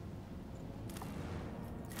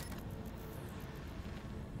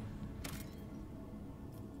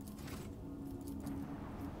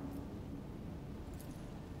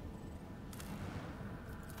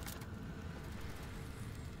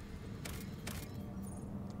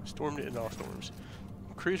 storm to end all storms.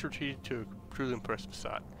 Crews retreated to a truly impressive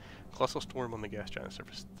sight. Colossal storm on the gas giant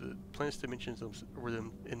surface. The planet's dimensions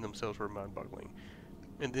in themselves were mind-boggling.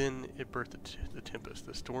 And then it birthed the Tempest,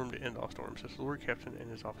 the storm to end all storms. As the Lord Captain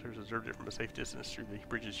and his officers observed it from a safe distance through the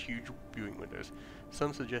bridge's huge viewing windows,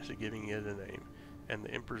 some suggested giving it a name, and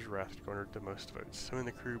the Emperor's wrath garnered the most votes. Some in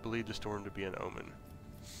the crew believed the storm to be an omen.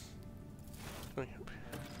 Okay.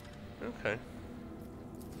 Okay,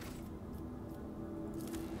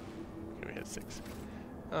 we had 6.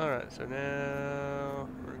 Alright, so now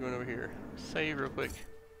we're going over here. Save real quick.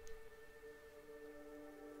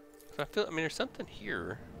 So I mean, there's something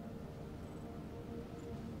here.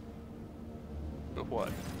 But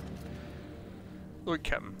what? Lord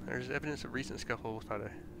Captain, there's evidence of recent scuffle without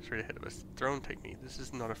straight ahead of us. Throne, take me. This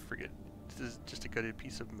is not a frigate. This is just a gutted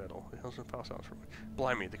piece of metal. The helmsman files out from it.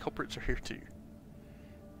 Blimey, the culprits are here too.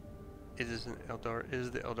 It is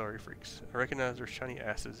the Eldari freaks. I recognize their shiny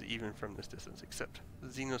asses even from this distance, except the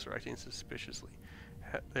Xenos are acting suspiciously.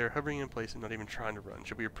 They are hovering in place and not even trying to run.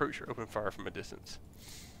 Should we approach or open fire from a distance?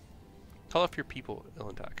 Call off your people,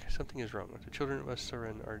 Ilandak. Something is wrong. The children of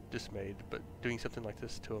Asuran are dismayed, but doing something like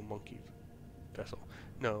this to a monkey vessel.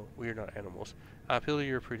 No, we are not animals. I appeal to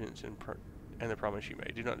your prudence and the promise you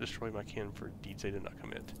made. Do not destroy my kin for deeds they did not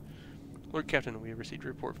commit. Lord Captain, we have received a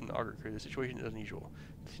report from the auger crew. The situation is unusual.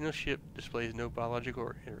 The Xenos ship displays no biological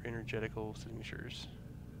or energetical signatures,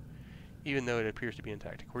 even though it appears to be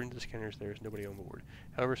intact. According to the scanners, there is nobody on board.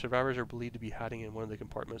 However, survivors are believed to be hiding in one of the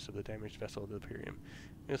compartments of the damaged vessel of the Imperium.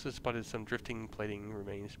 We also spotted some drifting plating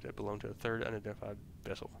remains that belong to a third unidentified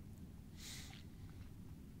vessel.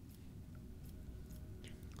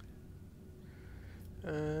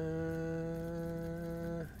 Can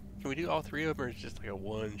we do all 3 of them, or is it just like a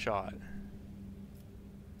one shot?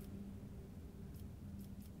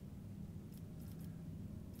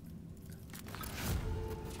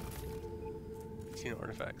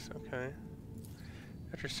 Artifacts, okay.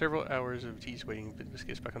 After several hours of tease waiting, this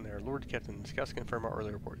gets back on there. Lord Captain, scouts confirm our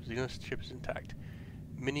earlier report. Xenos ship is intact.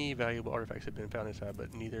 Many valuable artifacts have been found inside,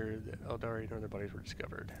 but neither the Eldari nor their bodies were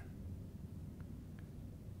discovered.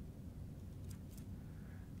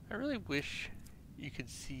 I really wish you could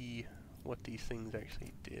see what these things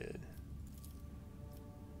actually did.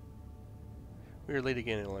 We are late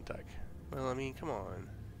again in Ilandak. Well, I mean, come on.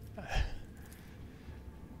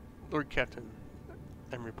 Lord Captain,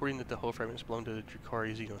 I'm reporting that the hull fragments belong to the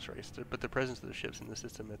Drukhari Xenos race, but the presence of the ships in the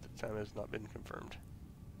system at the time has not been confirmed.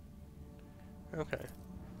 Okay.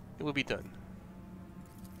 It will be done.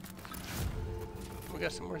 We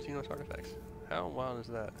got some more Xenos artifacts. How wild is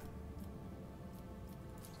that?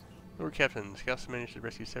 Lord Captain, the scouts managed to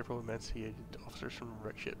rescue several emancipated officers from the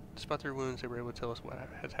wrecked ship. Despite their wounds, they were able to tell us what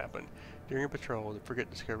had happened. During a patrol, the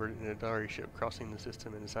frigate discovered an Eldari ship crossing the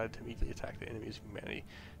system and decided to immediately attack the enemies of humanity.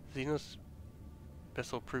 The Xenos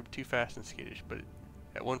vessel proved too fast and skittish, but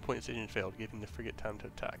at one point its engine failed, giving the frigate time to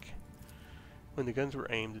attack. When the guns were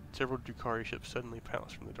aimed, several Drukhari ships suddenly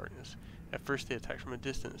pounced from the darkness. At first they attacked from a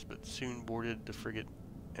distance, but soon boarded the frigate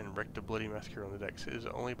and wreaked a bloody massacre on the decks. It is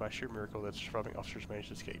only by sheer miracle that the surviving officers managed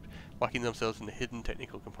to escape, locking themselves in a hidden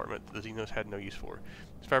technical compartment that the Xenos had no use for.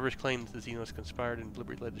 Survivors claimed the Xenos conspired and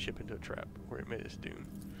deliberately led the ship into a trap, where it met its doom.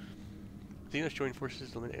 The Xenos joined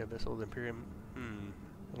forces to eliminate a vessel of the Imperium.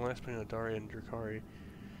 The last between Eldari and Drukhari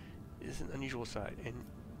is an unusual sight, and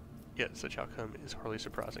yet such outcome is hardly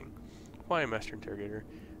surprising. Why, Master Interrogator?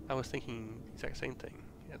 I was thinking the exact same thing.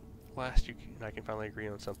 At last you and I can finally agree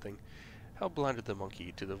on something. How blinded the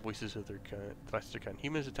monkey to the voices of their kind.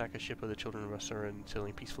 Humans attack a ship of the children of Asuran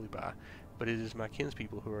sailing peacefully by, but it is my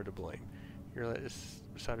kinspeople who are to blame. You're let us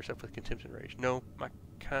beside herself with contempt and rage. No, my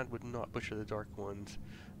kind would not butcher the Dark Ones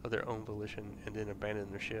of their own volition and then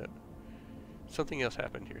abandon their ship. Something else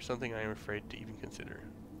happened here, something I am afraid to even consider.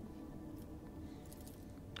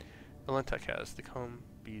 Ilandak has the calm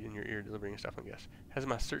bead in your ear delivering a stifling guess. Has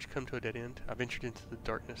my search come to a dead end? I ventured into the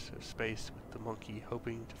darkness of space with the monkey,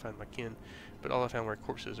 hoping to find my kin, but all I found were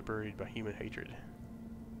corpses buried by human hatred.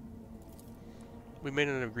 We may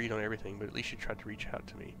not have agreed on everything, but at least you tried to reach out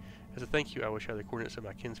to me. As a thank you, I wish I had the coordinates of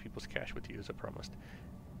my kinspeople's cache with you as I promised,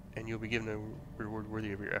 and you'll be given a reward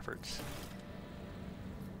worthy of your efforts.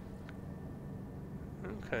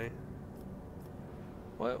 Okay.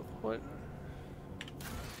 What?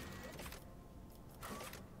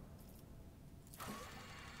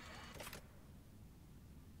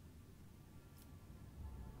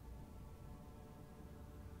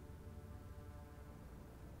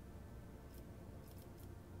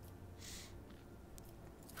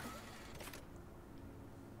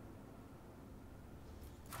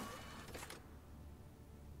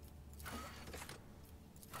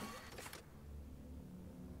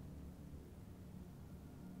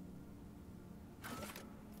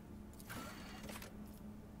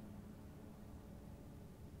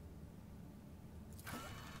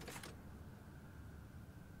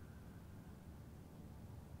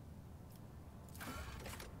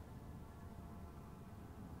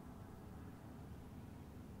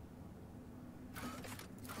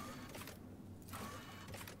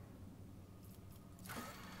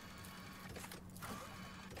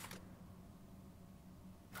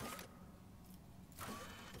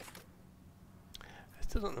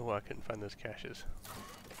 Still don't know why I couldn't find those caches.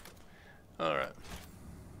 Alright.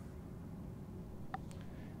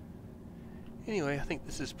 Anyway, I think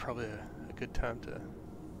this is probably a good time to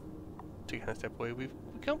kind of step away. We've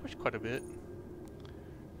accomplished quite a bit.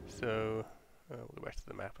 So, we'll go back to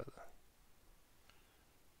the map of the...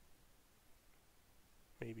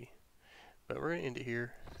 maybe. But we're going to end it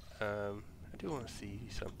here. I do want to see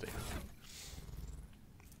something.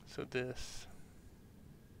 So this...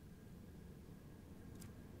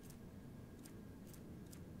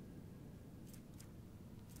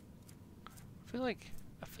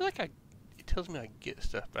 I feel like it tells me I get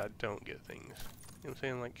stuff, but I don't get things. You know what I'm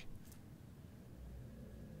saying? Like,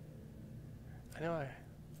 I know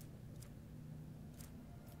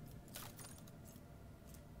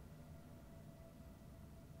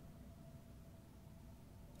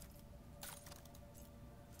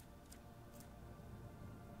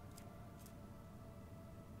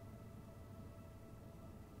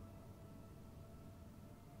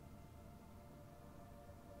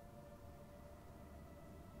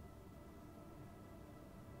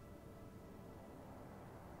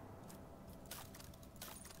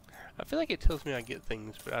I feel like it tells me I get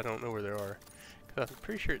things, but I don't know where they are. Because I'm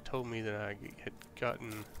pretty sure it told me that I had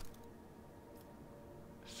gotten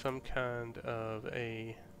some kind of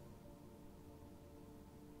a...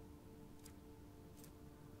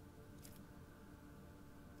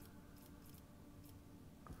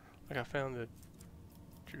 like I found a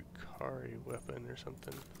Drukhari weapon or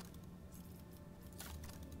something.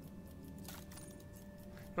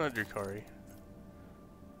 Not Drukhari.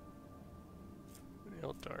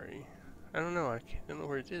 Eldari. I don't know. I don't know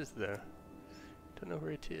where it is though. Don't know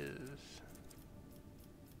where it is.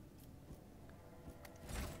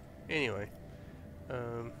 Anyway, I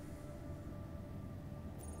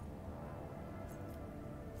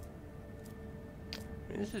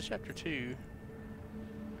mean, this is chapter 2.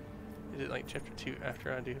 Is it like chapter 2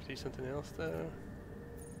 after I do have to do something else though?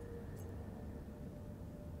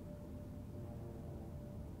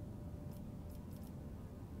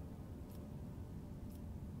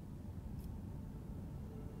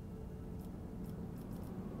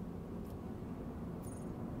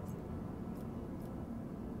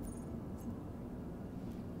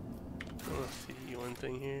 Let's see one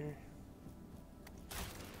thing here.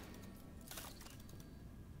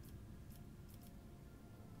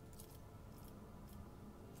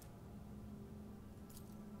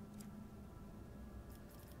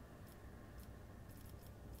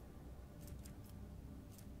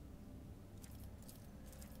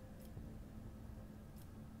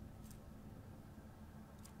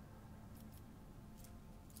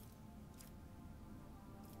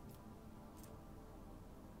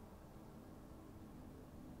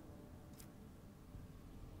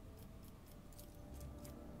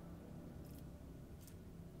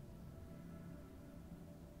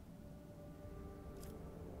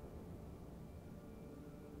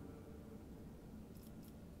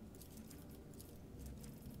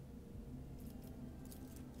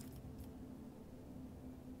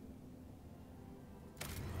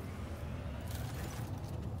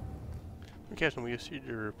 Captain, we received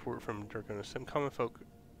a report from Draconis. Some common folk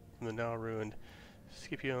from the now ruined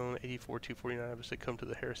Scipion 84-249 have succumbed to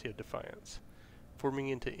the heresy of defiance. Forming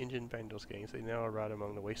into engine vandals gangs, they now arrive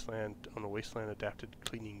among the wasteland on the wasteland adapted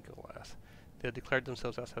cleaning glass. They have declared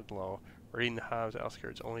themselves outside the law, raiding the hive's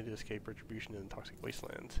outskirts only to escape retribution in the toxic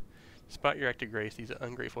wastelands. Despite your act of grace, these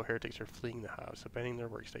ungrateful heretics are fleeing the hives, abandoning their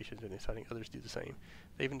workstations and inciting others to do the same.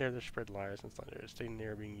 They even dare to spread lies and slander, stating they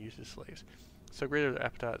are being used as slaves. So great are the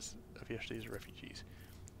appetites of yesterday's refugees.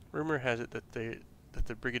 Rumor has it that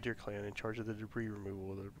the Brigadier clan, in charge of the debris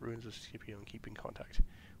removal of the ruins of Scipion, keep in contact.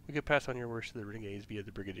 We could pass on your words to the renegades via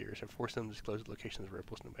the Brigadiers and force them to disclose the locations of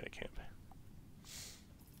Ripple's nomadic camp.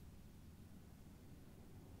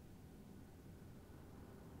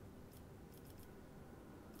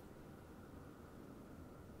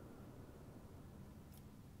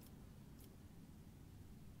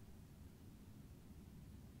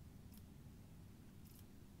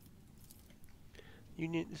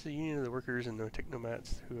 This is a union of the workers and the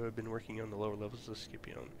technomats who have been working on the lower levels of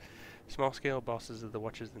Scipion. Small-scale bosses of the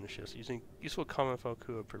watches and the shifts, using useful common folk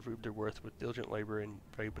who have proved their worth with diligent labor and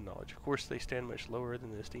valuable knowledge. Of course, they stand much lower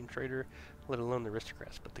than the esteemed trader, let alone the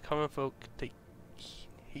aristocrats, but the common folk take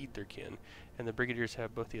heed their kin, and the brigadiers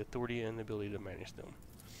have both the authority and the ability to manage them.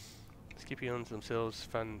 Scipions themselves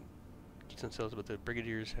but the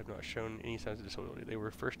brigadiers have not shown any signs of disloyalty. They were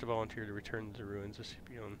first to volunteer to return to the ruins of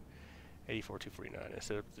Scipion 84-249 and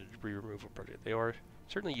set up the debris removal project. They are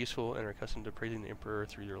certainly useful and are accustomed to praising the Emperor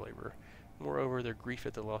through their labor. Moreover, their grief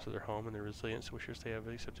at the loss of their home and their resilience, which they have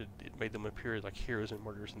accepted, it made them appear like heroes and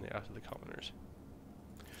martyrs in the eyes of the commoners.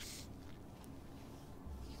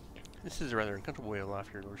 This is a rather uncomfortable way of life,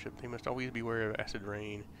 your lordship. They must always be wary of acid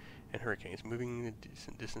rain and hurricanes, moving a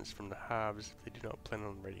decent distance from the hives if they do not plan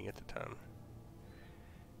on raiding at the time.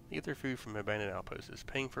 They get their food from abandoned outposts,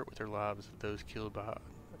 paying for it with their lives of those killed by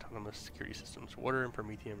autonomous security systems. Water and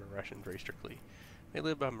promethium are rationed very strictly. They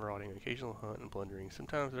live by marauding, occasional hunt and plundering,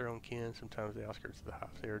 sometimes their own kin, sometimes the outskirts of the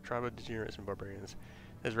hive. They are a tribe of degenerates and barbarians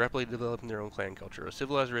that is rapidly developing their own clan culture. A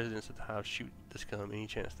civilized residents of the hive shoot the scum any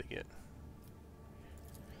chance they get.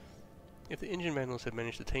 If the engine vandals have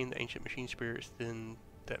managed to tame the ancient machine spirits, then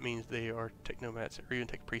that means they are technomats or even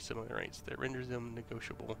tech priests among the ranks. That renders them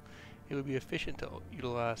negotiable. It would be efficient to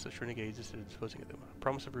utilize such renegades instead of disposing of them. A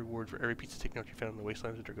promise of reward for every piece of technology found in the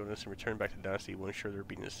wastelands of Dragonus and return back to the dynasty will ensure their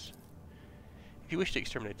obedience. If you wish to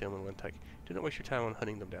exterminate them in Lentek, do not waste your time on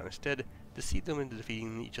hunting them down. Instead, deceive them into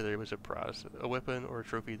defeating each other with a prize, a weapon, or a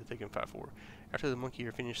trophy that they can fight for. After the monkey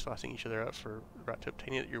are finished slicing each other up for the right to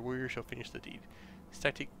obtain it, your warrior shall finish the deed. This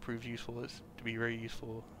tactic proves useful to be very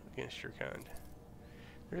useful against your kind.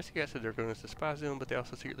 The aristocrats of Dragonus despise them, but they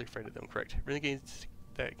also secretly afraid of them, correct? Renegades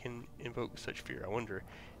that can invoke such fear. I wonder,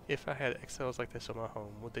 if I had exiles like this on my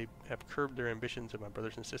home, would they have curbed their ambitions of my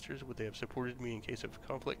brothers and sisters? Would they have supported me in case of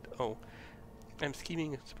conflict? Oh, I'm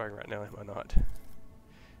scheming and conspiring right now, am I not?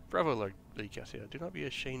 Bravo, Lady Cassia. Do not be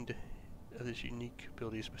ashamed of this unique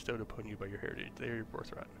abilities bestowed upon you by your heritage. They are your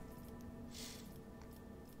birthright.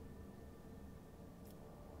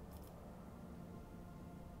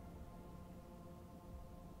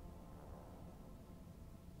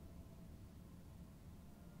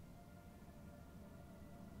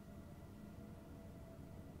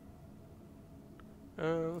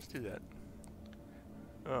 Let's do that.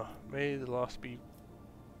 Oh, may the lost be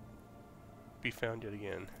found yet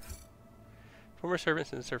again. Former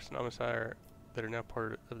servants and serfs in Omnisire that are now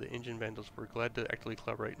part of the engine vandals were glad to actively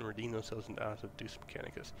collaborate and redeem themselves in the eyes of Deus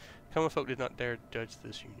Mechanicus. Common folk did not dare judge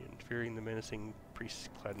this union, fearing the menacing priests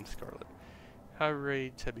clad in scarlet. Hive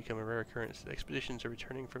raids have become a rare occurrence. The expeditions are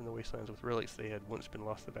returning from the wastelands with relics they had once been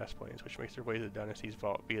lost to the vast plains, which makes their way to the dynasty's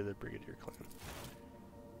vault via the Brigadier clan.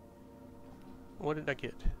 What did I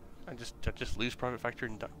get? I just lose Private Factor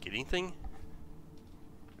and not get anything?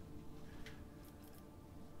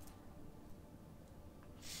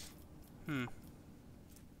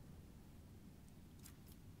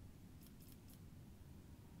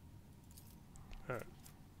 Alright.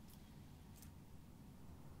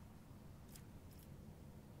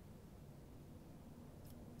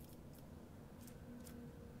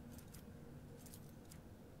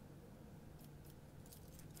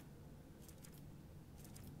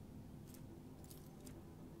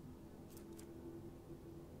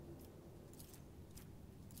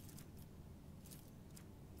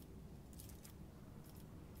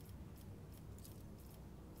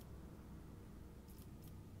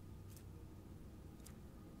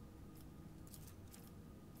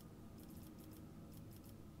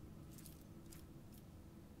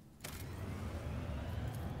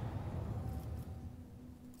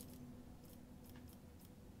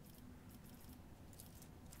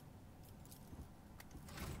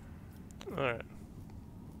 Alright.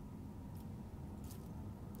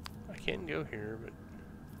 I can go here, but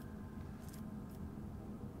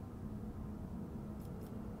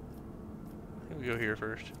I think we go here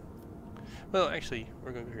first. Well, actually,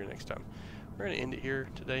 we're going to go here next time. We're going to end it here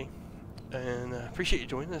today, and appreciate you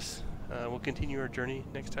joining us. We'll continue our journey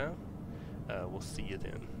next time. We'll see you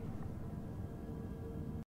then.